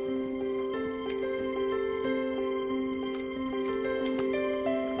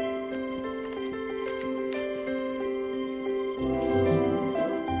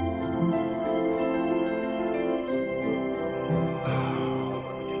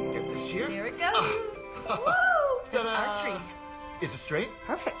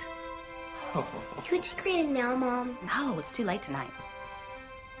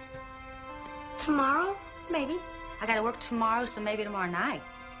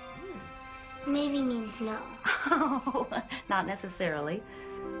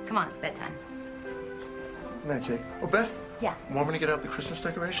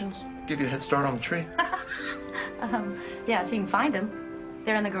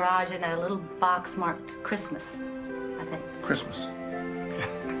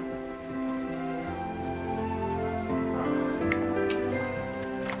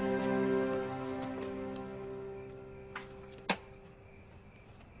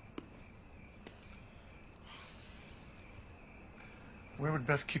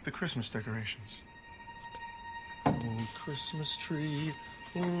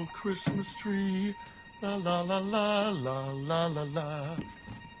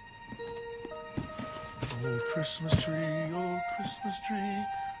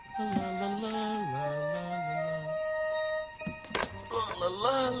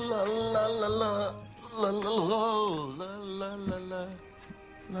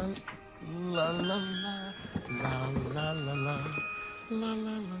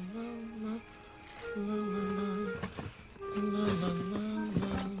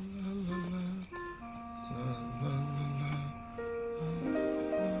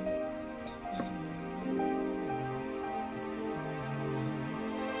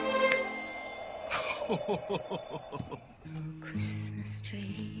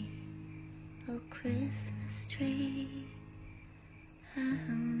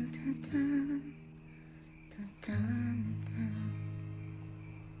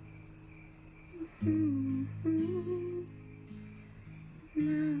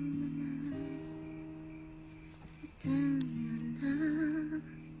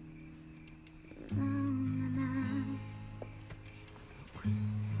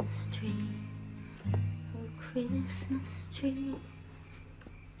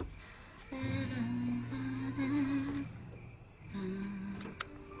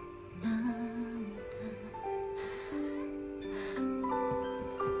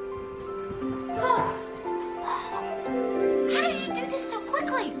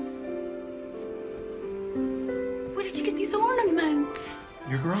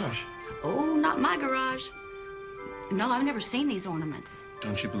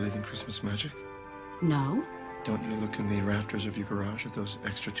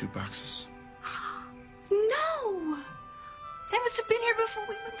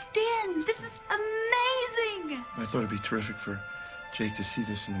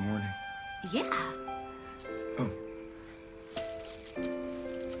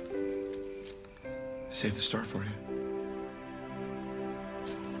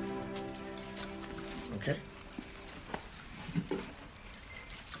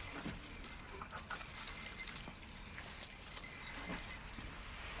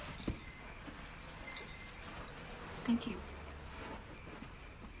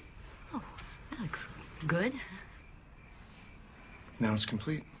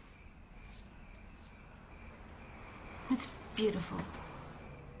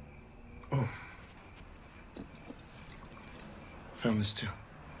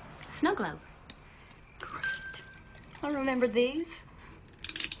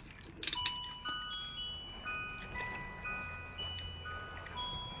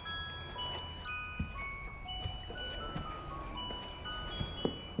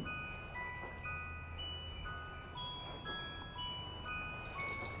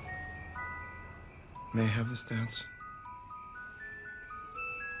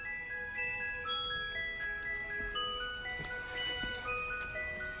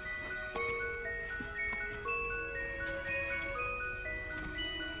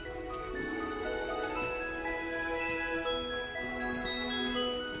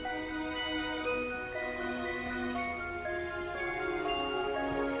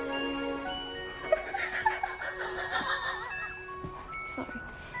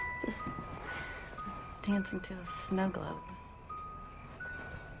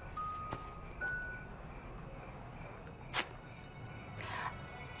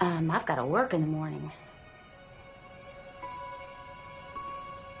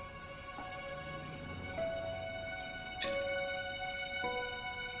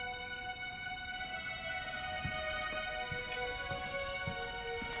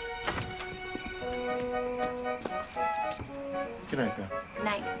 Good night, Beth.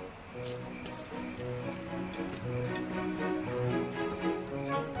 Night.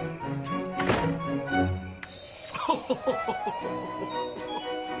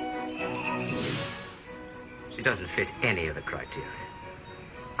 She doesn't fit any of the criteria.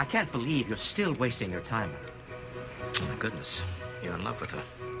 I can't believe you're still wasting your time on her. Oh, my goodness. You're in love with her.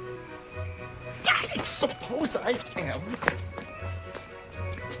 I suppose I am.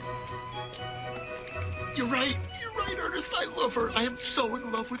 You're right, Ernest. I love her. I am so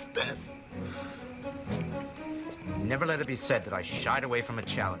in love with Beth. Never let it be said that I shied away from a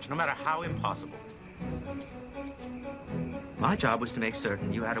challenge, no matter how impossible. My job was to make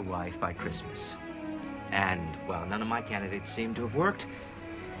certain you had a wife by Christmas. And while none of my candidates seem to have worked,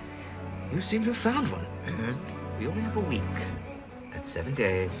 you seem to have found one. And? We only have a week. That's 7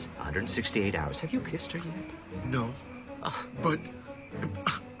 days, 168 hours. Have you kissed her yet? No. But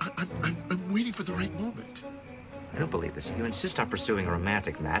I'm waiting for the right moment. I don't believe this. You insist on pursuing a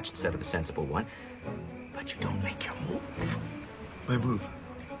romantic match instead of a sensible one, but you don't make your move. My move?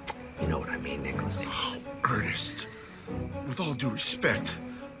 You know what I mean, Nicholas. Oh, Ernest. With all due respect,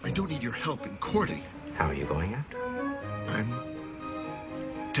 I don't need your help in courting. How are you going after? I'm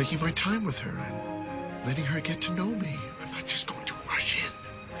taking my time with her and letting her get to know me. I'm not just going to rush in.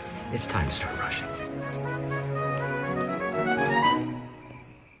 It's time to start rushing.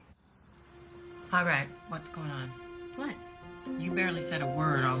 All right, what's going on? What? You barely said a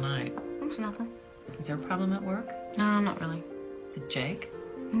word all night. It's nothing. Is there a problem at work? No, not really. Is it Jake?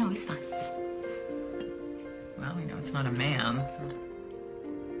 No, he's fine. Well, we know it's not a man. So...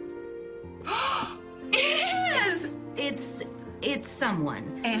 It is! It's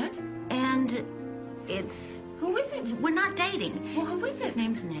someone. And it's... Who is it? We're not dating. Well, who is it? His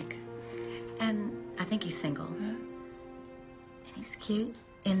name's Nick. And I think he's single. Huh? And he's cute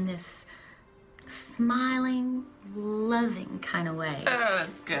in this smiling, loving kind of way. Oh,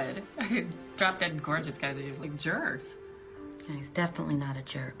 that's good. These drop-dead gorgeous guys are usually jerks. And he's definitely not a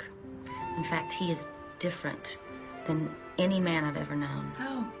jerk. In fact, he is different than any man I've ever known.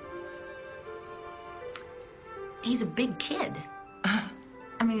 How? He's a big kid. I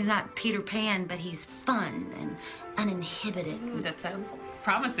mean, he's not Peter Pan, but he's fun and uninhibited. Ooh, that sounds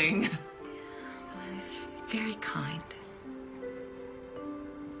promising. He's very kind.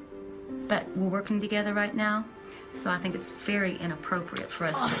 But we're working together right now, so I think it's very inappropriate for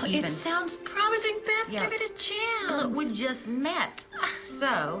us to even... It sounds promising, Beth. Yeah. Give it a chance. Look, we just met.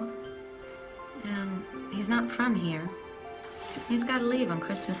 So, he's not from here. He's got to leave on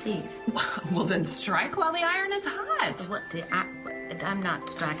Christmas Eve. Well, then strike while the iron is hot. What I'm not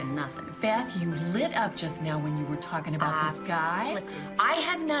striking nothing. Beth, you lit up just now when you were talking about this guy. Flickered. I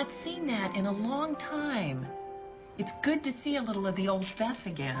have not seen that in a long time. It's good to see a little of the old Beth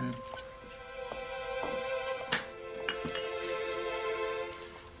again.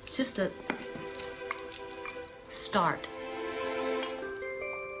 It's just a start.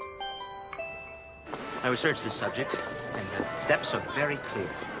 I researched this subject, and the steps are very clear.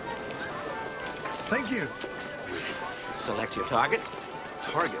 Thank you. Select your target.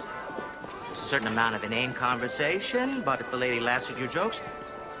 Target? There's a certain amount of inane conversation, but if the lady laughs at your jokes,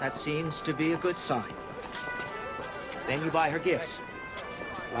 that seems to be a good sign. Then you buy her gifts,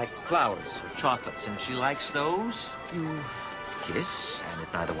 like flowers or chocolates, and if she likes those, you kiss, and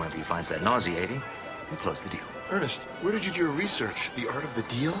if neither one of you finds that nauseating, you close the deal. Ernest, where did you do your research? The art of the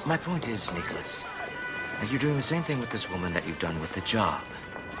deal? My point is, Nicholas, that you're doing the same thing with this woman that you've done with the job,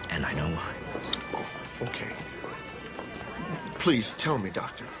 and I know why. Okay. Please tell me,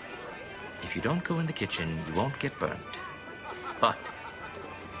 Doctor. If you don't go in the kitchen, you won't get burned, but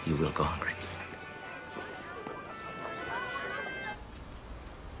you will go hungry.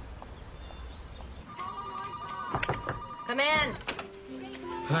 Come in.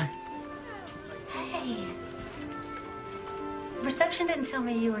 Hi. Hey. Reception didn't tell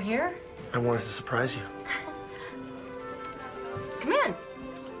me you were here. I wanted to surprise you. Come in.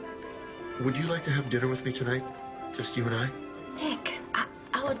 Would you like to have dinner with me tonight? Just you and I? Nick, I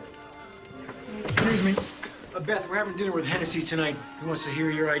would... Excuse me. Beth, we're having dinner with Hennessy tonight. He wants to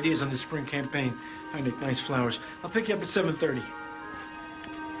hear your ideas on the spring campaign. Hi, Nick. Nice flowers. I'll pick you up at 7:30.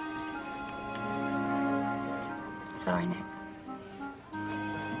 Sorry, Nick.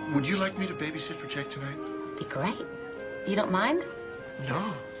 Would you like me to babysit for Jake tonight? Be great. You don't mind?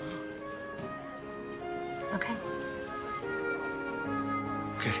 No. Okay.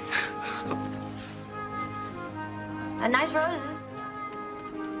 Okay. Nice roses.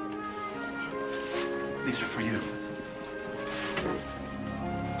 These are for you.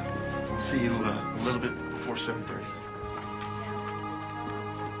 I'll see you a little bit before 7:30.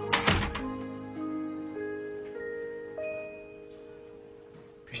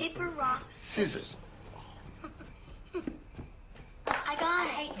 Paper, rock. Scissors. I got it. I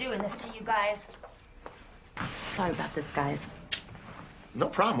hate doing this to you guys. Sorry about this, guys. No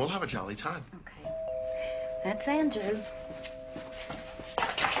problem. We'll have a jolly time. Okay. That's Andrew.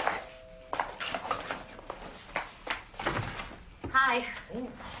 Hi. Oh,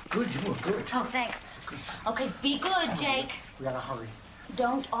 good. You look good. Oh, thanks. Okay, be good, Jake. We gotta hurry.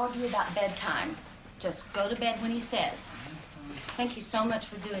 Don't argue about bedtime. Just go to bed when he says. Thank you so much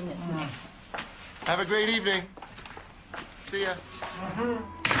for doing this. Have a great evening. See ya.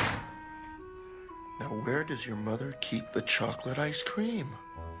 Now, where does your mother keep the chocolate ice cream?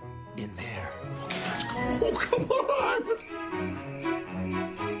 In there. Okay, let's go. Oh, come on.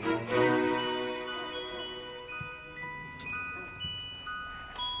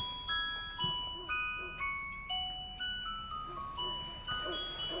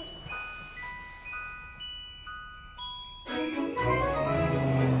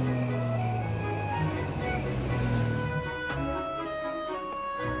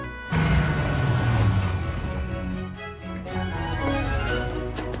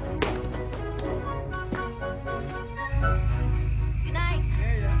 Good night.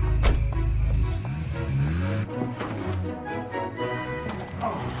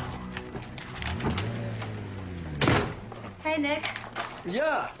 Hey, Nick.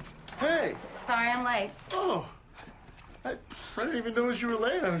 Yeah. Hey. Sorry I'm late. Oh. I didn't even notice you were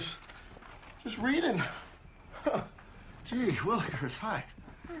late. I was just reading. Huh. Gee, Willikers, hi.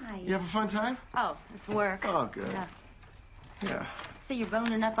 Hi. You have a fun time? Oh, it's work. Oh, good. Yeah. Yeah. So you're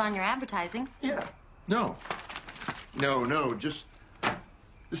boning up on your advertising. Yeah. No. No, just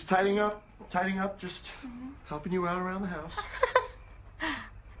tidying up, just helping you out around the house.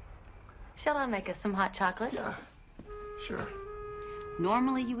 Shall I make us some hot chocolate? Yeah. Sure.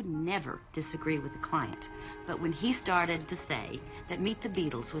 Normally, you would never disagree with a client. But when he started to say that Meet the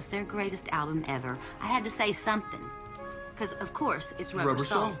Beatles was their greatest album ever, I had to say something. Because, of course, it's Rubber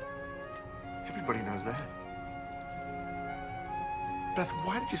Soul. Everybody knows that. Beth,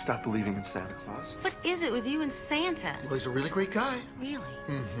 why did you stop believing in Santa Claus? What is it with you and Santa? Well, he's a really great guy. Really?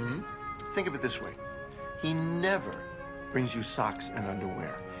 Mm-hmm. Think of it this way. He never brings you socks and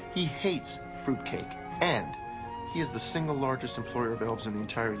underwear. He hates fruitcake. And he is the single largest employer of elves in the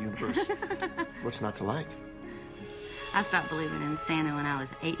entire universe. What's not to like? I stopped believing in Santa when I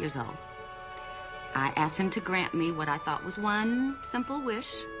was 8 years old. I asked him to grant me what I thought was one simple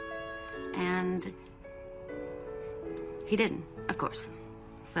wish, and he didn't, of course.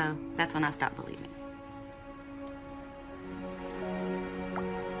 So that's when I stopped believing.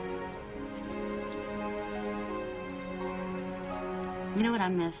 You know what I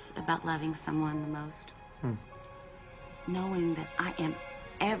miss about loving someone the most? Knowing that I am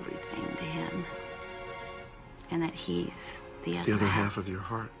everything to him, and that he's the other half of your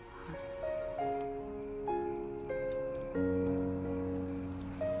heart.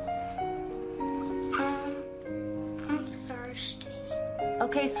 I'm thirsty.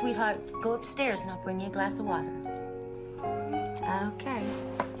 Okay, sweetheart, go upstairs and I'll bring you a glass of water. Okay.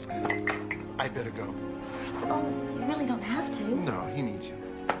 I'd better go. Oh, you really don't have to. No, he needs you.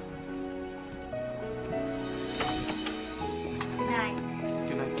 Good night.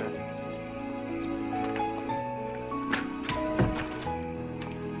 Good night, Beth.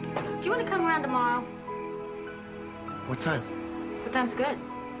 Do you want to come around tomorrow? What time? What time's good?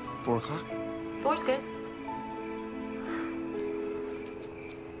 4 o'clock? 4's good.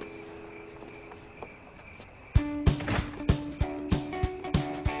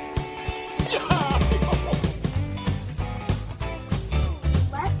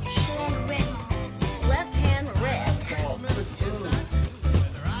 Left hand red. Left hand red.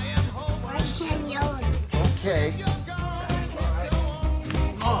 Right hand yellow. Okay.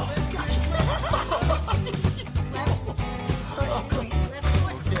 Oh, Oh, you're gonna have to. Left hand green.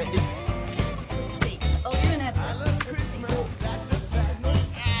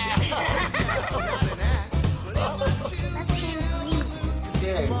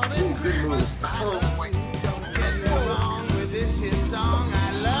 Yeah, good move.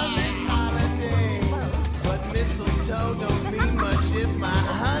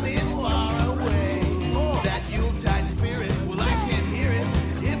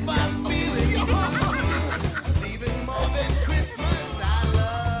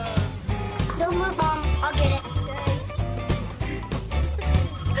 Don't move, Mom. I'll get it.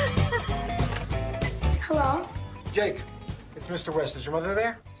 Hello? Jake, it's Mr. West. Is your mother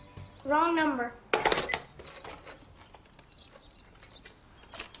there? Wrong number.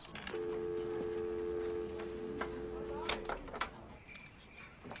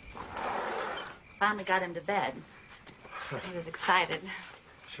 Finally got him to bed. He was excited.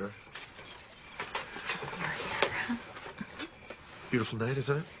 Sure. Beautiful night,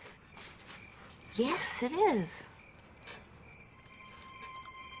 isn't it? Yes, it is.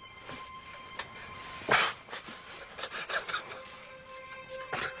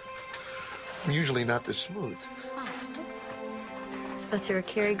 I'm usually not this smooth. Oh. Thought you were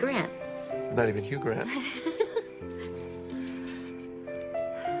Cary Grant. Not even Hugh Grant.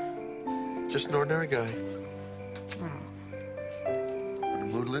 Just an ordinary guy. On a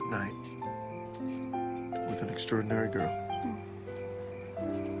moonlit night with an extraordinary girl.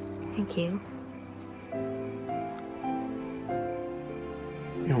 Thank you.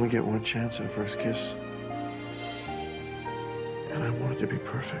 You only get one chance at a first kiss. And I want it to be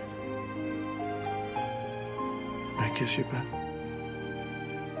perfect. May I kiss you, Beth?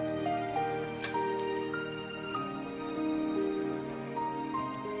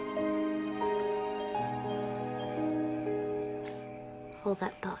 Hold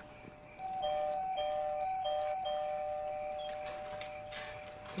that thought.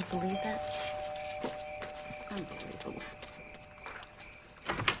 You believe that? Unbelievable.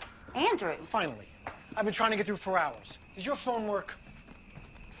 Andrew. Finally. I've been trying to get through for hours. Does your phone work?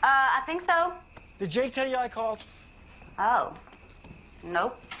 I think so. Did Jake tell you I called? Oh.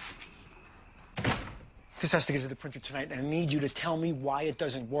 Nope. This has to get to the printer tonight, and I need you to tell me why it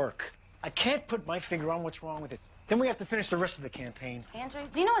doesn't work. I can't put my finger on what's wrong with it. Then we have to finish the rest of the campaign. Andrew,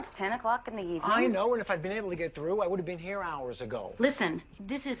 do you know it's 10 o'clock in the evening? I know, and if I'd been able to get through, I would have been here hours ago. Listen,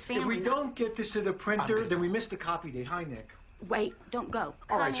 this is family. If we don't get this to the printer, then we miss the copy date. Hi, Nick. Wait, don't go.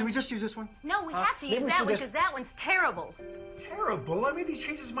 All right, should we just use this one? No, we have to use that one because that one's terrible. Terrible? I made these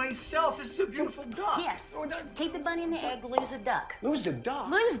changes myself. This is a beautiful duck. Yes. Keep the bunny and the egg, lose a duck. Lose the duck?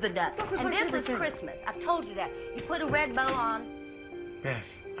 Lose the duck. Duck was And my this favorite is thing. Christmas. I've told you that. You put a red bow on. Beth,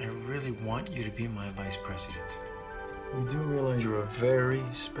 I really want you to be my vice president. You do realize you're a very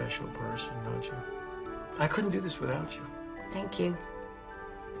special person, don't you? I couldn't do this without you. Thank you.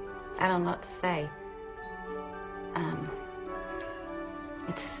 I don't know what to say.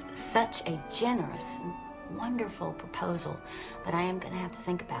 It's such a generous and wonderful proposal, but I am going to have to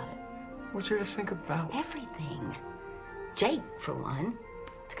think about it. What's there to think about? Everything. Jake, for one.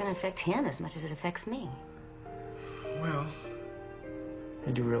 It's going to affect him as much as it affects me. Well,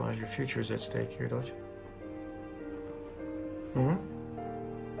 you do realize your future is at stake here, don't you?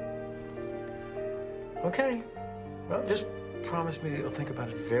 Okay. Well, just promise me that you'll think about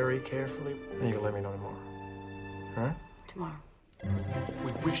it very carefully, and you can let me know tomorrow. Huh? Tomorrow.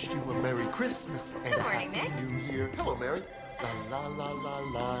 We wish you a Merry Christmas and a morning, Happy Nick. New Year. Hello, Mary. La la la la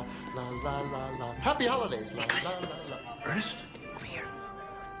la la la la la. Happy holidays. La la la la. Ernest, over here.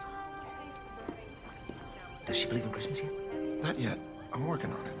 Does she believe in Christmas yet? Not yet. I'm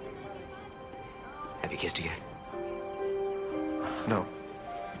working on it. Have you kissed her yet? No.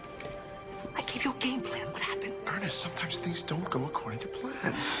 I gave you a game plan. What happened? Ernest, sometimes things don't go according to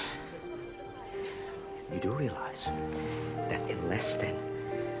plan. You do realize that in less than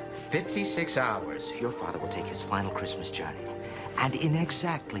 56 hours, your father will take his final Christmas journey. And in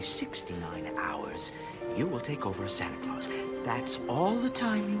exactly 69 hours, you will take over as Santa Claus. That's all the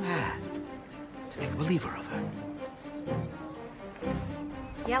time you have to make a believer of her.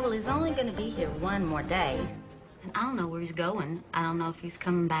 Yeah, well, he's only going to be here one more day. And I don't know where he's going. I don't know if he's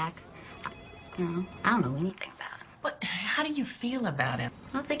coming back. You know, I don't know anything about him. What? How do you feel about him?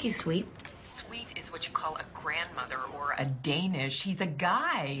 I think he's sweet. Sweet is what you call a grandmother or a Danish. He's a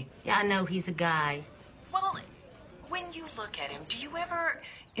guy. Yeah, I know he's a guy. Well, when you look at him, do you ever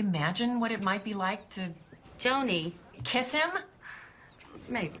imagine what it might be like to... Joni. Kiss him?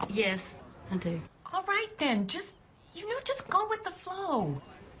 Maybe. Yes, I do. All right, then. Just go with the flow.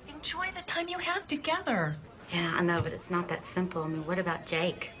 Enjoy the time you have together. Yeah, I know, but it's not that simple. I mean, what about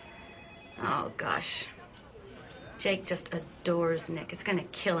Jake? Oh, gosh. Jake just adores Nick. It's gonna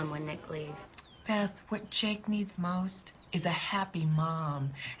kill him when Nick leaves. Beth, what Jake needs most is a happy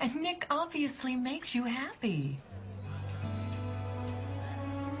mom. And Nick obviously makes you happy.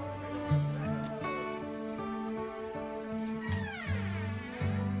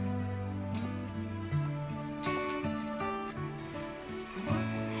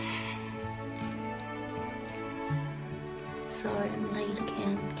 Sorry I'm late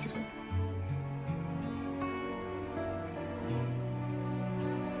again, kiddo.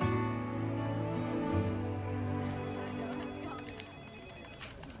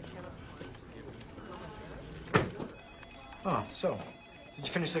 Oh, so, did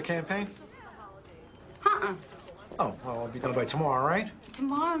you finish the campaign? Uh-uh. Oh, well, I'll be done by tomorrow, right?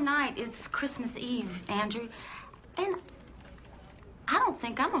 Tomorrow night is Christmas Eve, Andrew. And I don't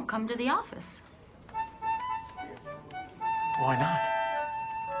think I'm gonna come to the office. Why not?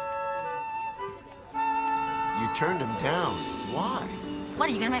 You turned him down. Why? What,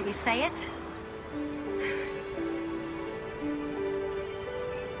 are you gonna make me say it?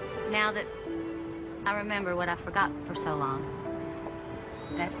 Now that I remember what I forgot for so long,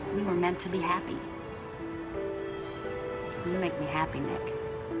 that we were meant to be happy. You make me happy, Nick.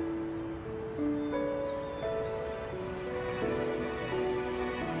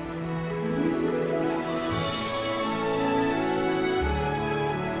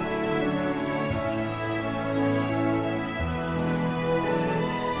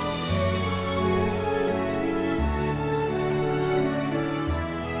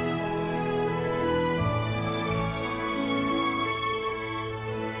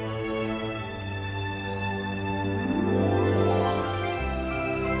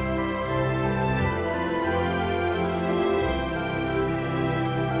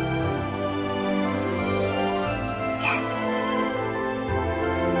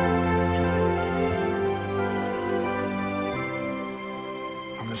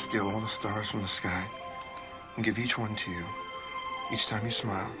 Steal all the stars from the sky and give each one to you each time you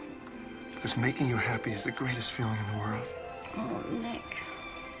smile, because making you happy is the greatest feeling in the world. Oh, Nick,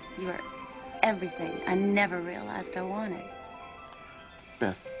 you are everything I never realized I wanted.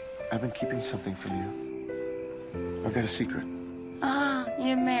 Beth, I've been keeping something from you. I've got a secret. Ah,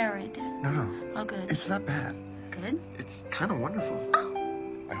 you're married. No. Oh, good. It's not bad. Good? It's kind of wonderful.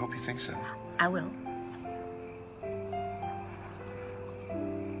 Oh. I hope you think so. I will.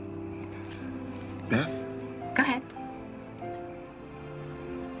 Beth? Go ahead.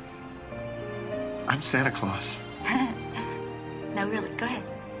 I'm Santa Claus. No, really, go ahead.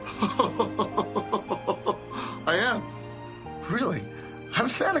 I am. Really? I'm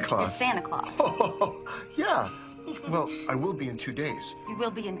Santa Claus. You're Santa Claus. Yeah. Well, I will be in 2 days. You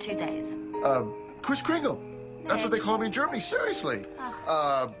will be in 2 days. Kris Kringle. That's what they call me in Germany, seriously.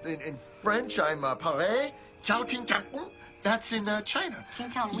 In French, I'm Palais, Chao Ting Tang. That's in China.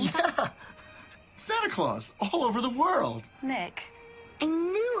 Yeah. Santa Claus, all over the world. Nick. I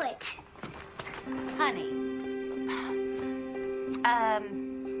knew it. Honey.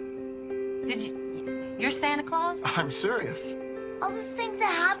 You're Santa Claus? I'm serious. All those things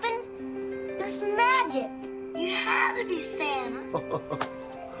that happen, there's magic. You had to be Santa.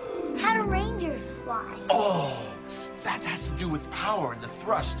 How do reindeers fly? Oh, that has to do with power and the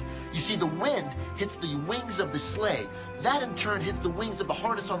thrust. You see, the wind hits the wings of the sleigh. That, in turn, hits the wings of the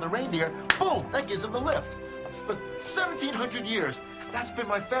harness on the reindeer. Boom! That gives them the lift. For 1,700 years, that's been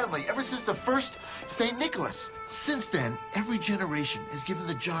my family, ever since the first St. Nicholas. Since then, every generation has given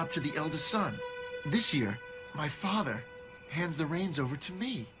the job to the eldest son. This year, my father hands the reins over to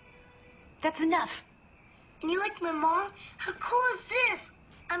me. That's enough. And you like my mom? How cool is this?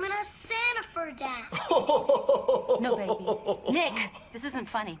 I'm gonna have Santa for a dad. No, baby. Nick, this isn't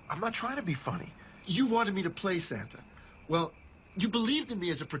funny. I'm not trying to be funny. You wanted me to play Santa. Well, you believed in me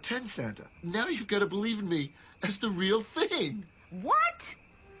as a pretend Santa. Now you've got to believe in me as the real thing. What?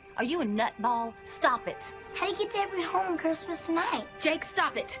 Are you a nutball? Stop it. How do you get to every home on Christmas night? Jake,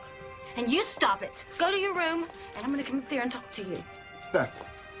 stop it. And you stop it. Go to your room, and I'm gonna come up there and talk to you. Beth.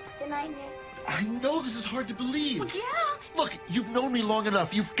 Good night, Nick. I know this is hard to believe. Well, yeah. Look, you've known me long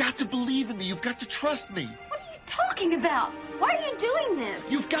enough. You've got to believe in me. You've got to trust me. What are you talking about? Why are you doing this?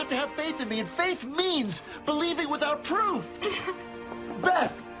 You've got to have faith in me, and faith means believing without proof.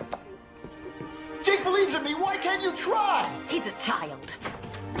 Beth! Jake believes in me. Why can't you try? He's a child.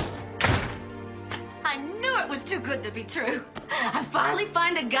 I knew it was too good to be true. I finally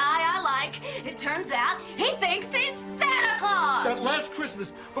find a guy I like. It turns out he thinks he's Santa Claus. That last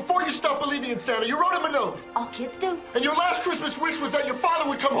Christmas, before you stopped believing in Santa, you wrote him a note. All kids do. And your last Christmas wish was that your father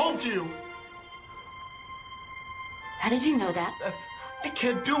would come home to you. How did you know that? I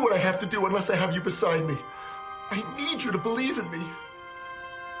can't do what I have to do unless I have you beside me. I need you to believe in me.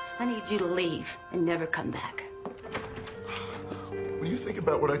 I need you to leave and never come back. When you think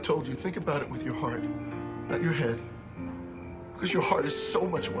about what I told you, think about it with your heart, not your head. Because your heart is so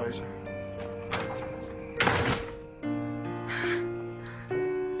much wiser.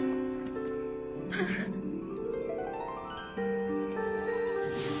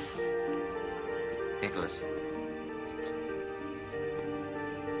 Nicholas,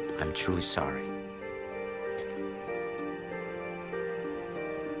 I'm truly sorry.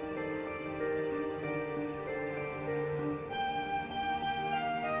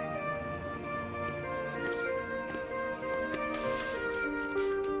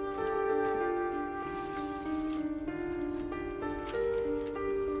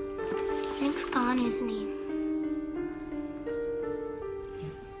 Nick's gone, isn't he?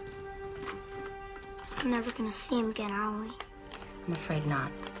 I'm never gonna see him again, are we? I'm afraid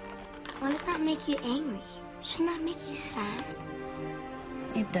not. Why does that make you angry? Shouldn't that make you sad?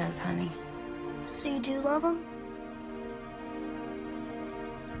 It does, honey. So you do love him?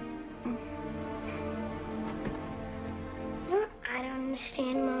 Well, I don't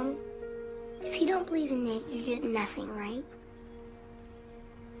understand, Mom. If you don't believe in Nick, you get nothing, right?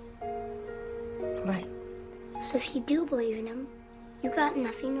 Right. So if you do believe in him, you got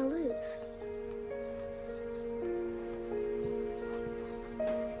nothing to lose.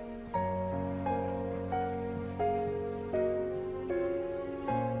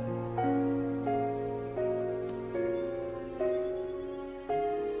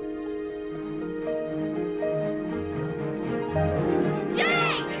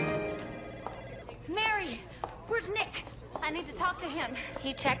 I need to talk to him.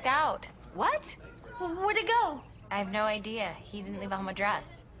 He checked out. What? Where'd he go? I have no idea. He didn't leave a home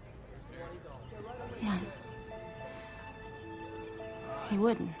address. Yeah. He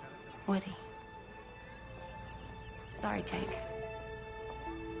wouldn't, would he? Sorry, Jake.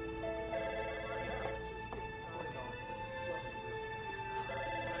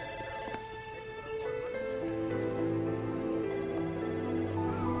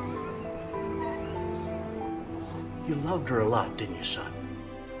 You loved her a lot, didn't you, son?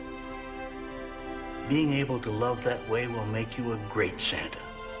 Being able to love that way will make you a great Santa,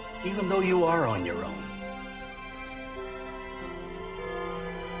 even though you are on your own.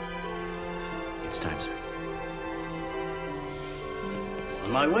 It's time, sir.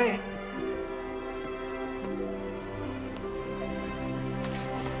 On my way.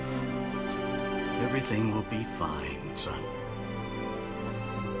 Everything will be fine, son.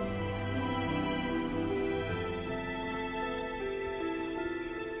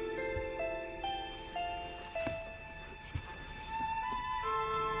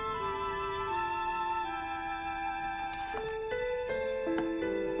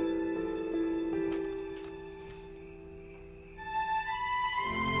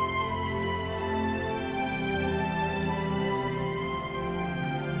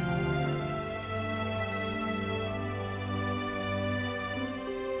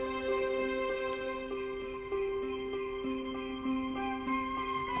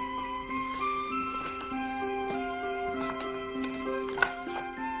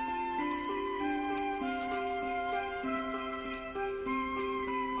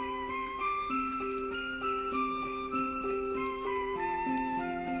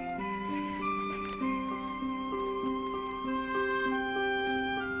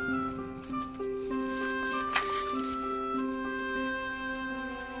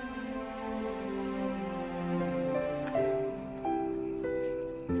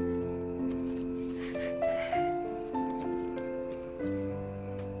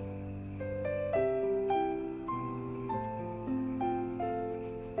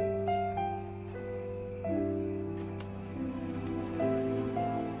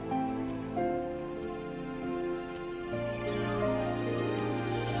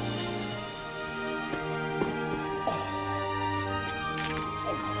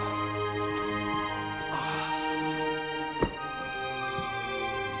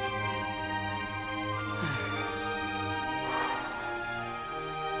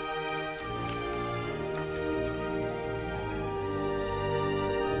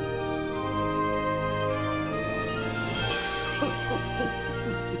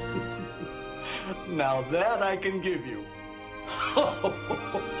 Now that I can give you. Why'd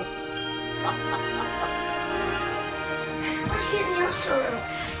you get me up so early?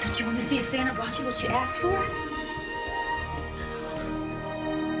 Don't you want to see if Santa brought you what you asked for?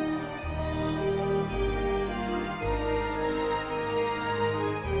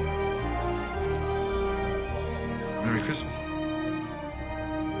 Merry Christmas.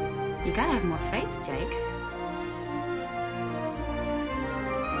 You gotta have more faith, Jake.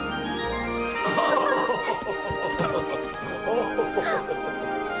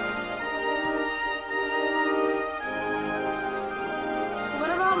 What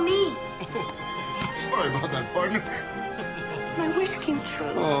about me? Sorry about that, partner. My wish came true.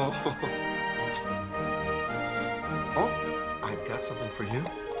 Oh. Oh, I've got something for you.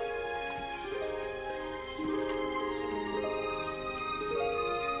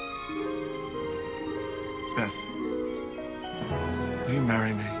 Beth, will you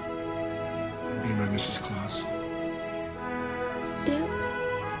marry me? Be my Mrs. Claus. Yes.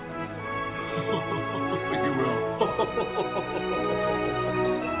 You will.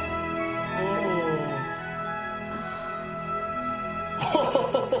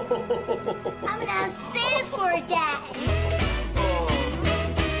 I'm gonna have Santa for a dad.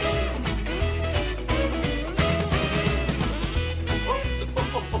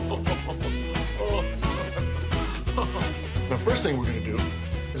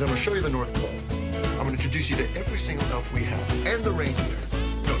 show you the North Pole. I'm going to introduce you to every single elf we have, and the reindeer.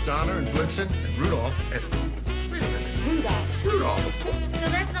 You know, Donner and Blitzen and Rudolph and... Wait a minute. Rudolph. Rudolph, of course. So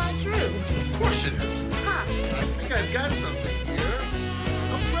that's all true? Of course it is. Huh. I think I've got something here.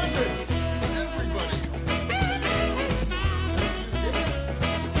 A present.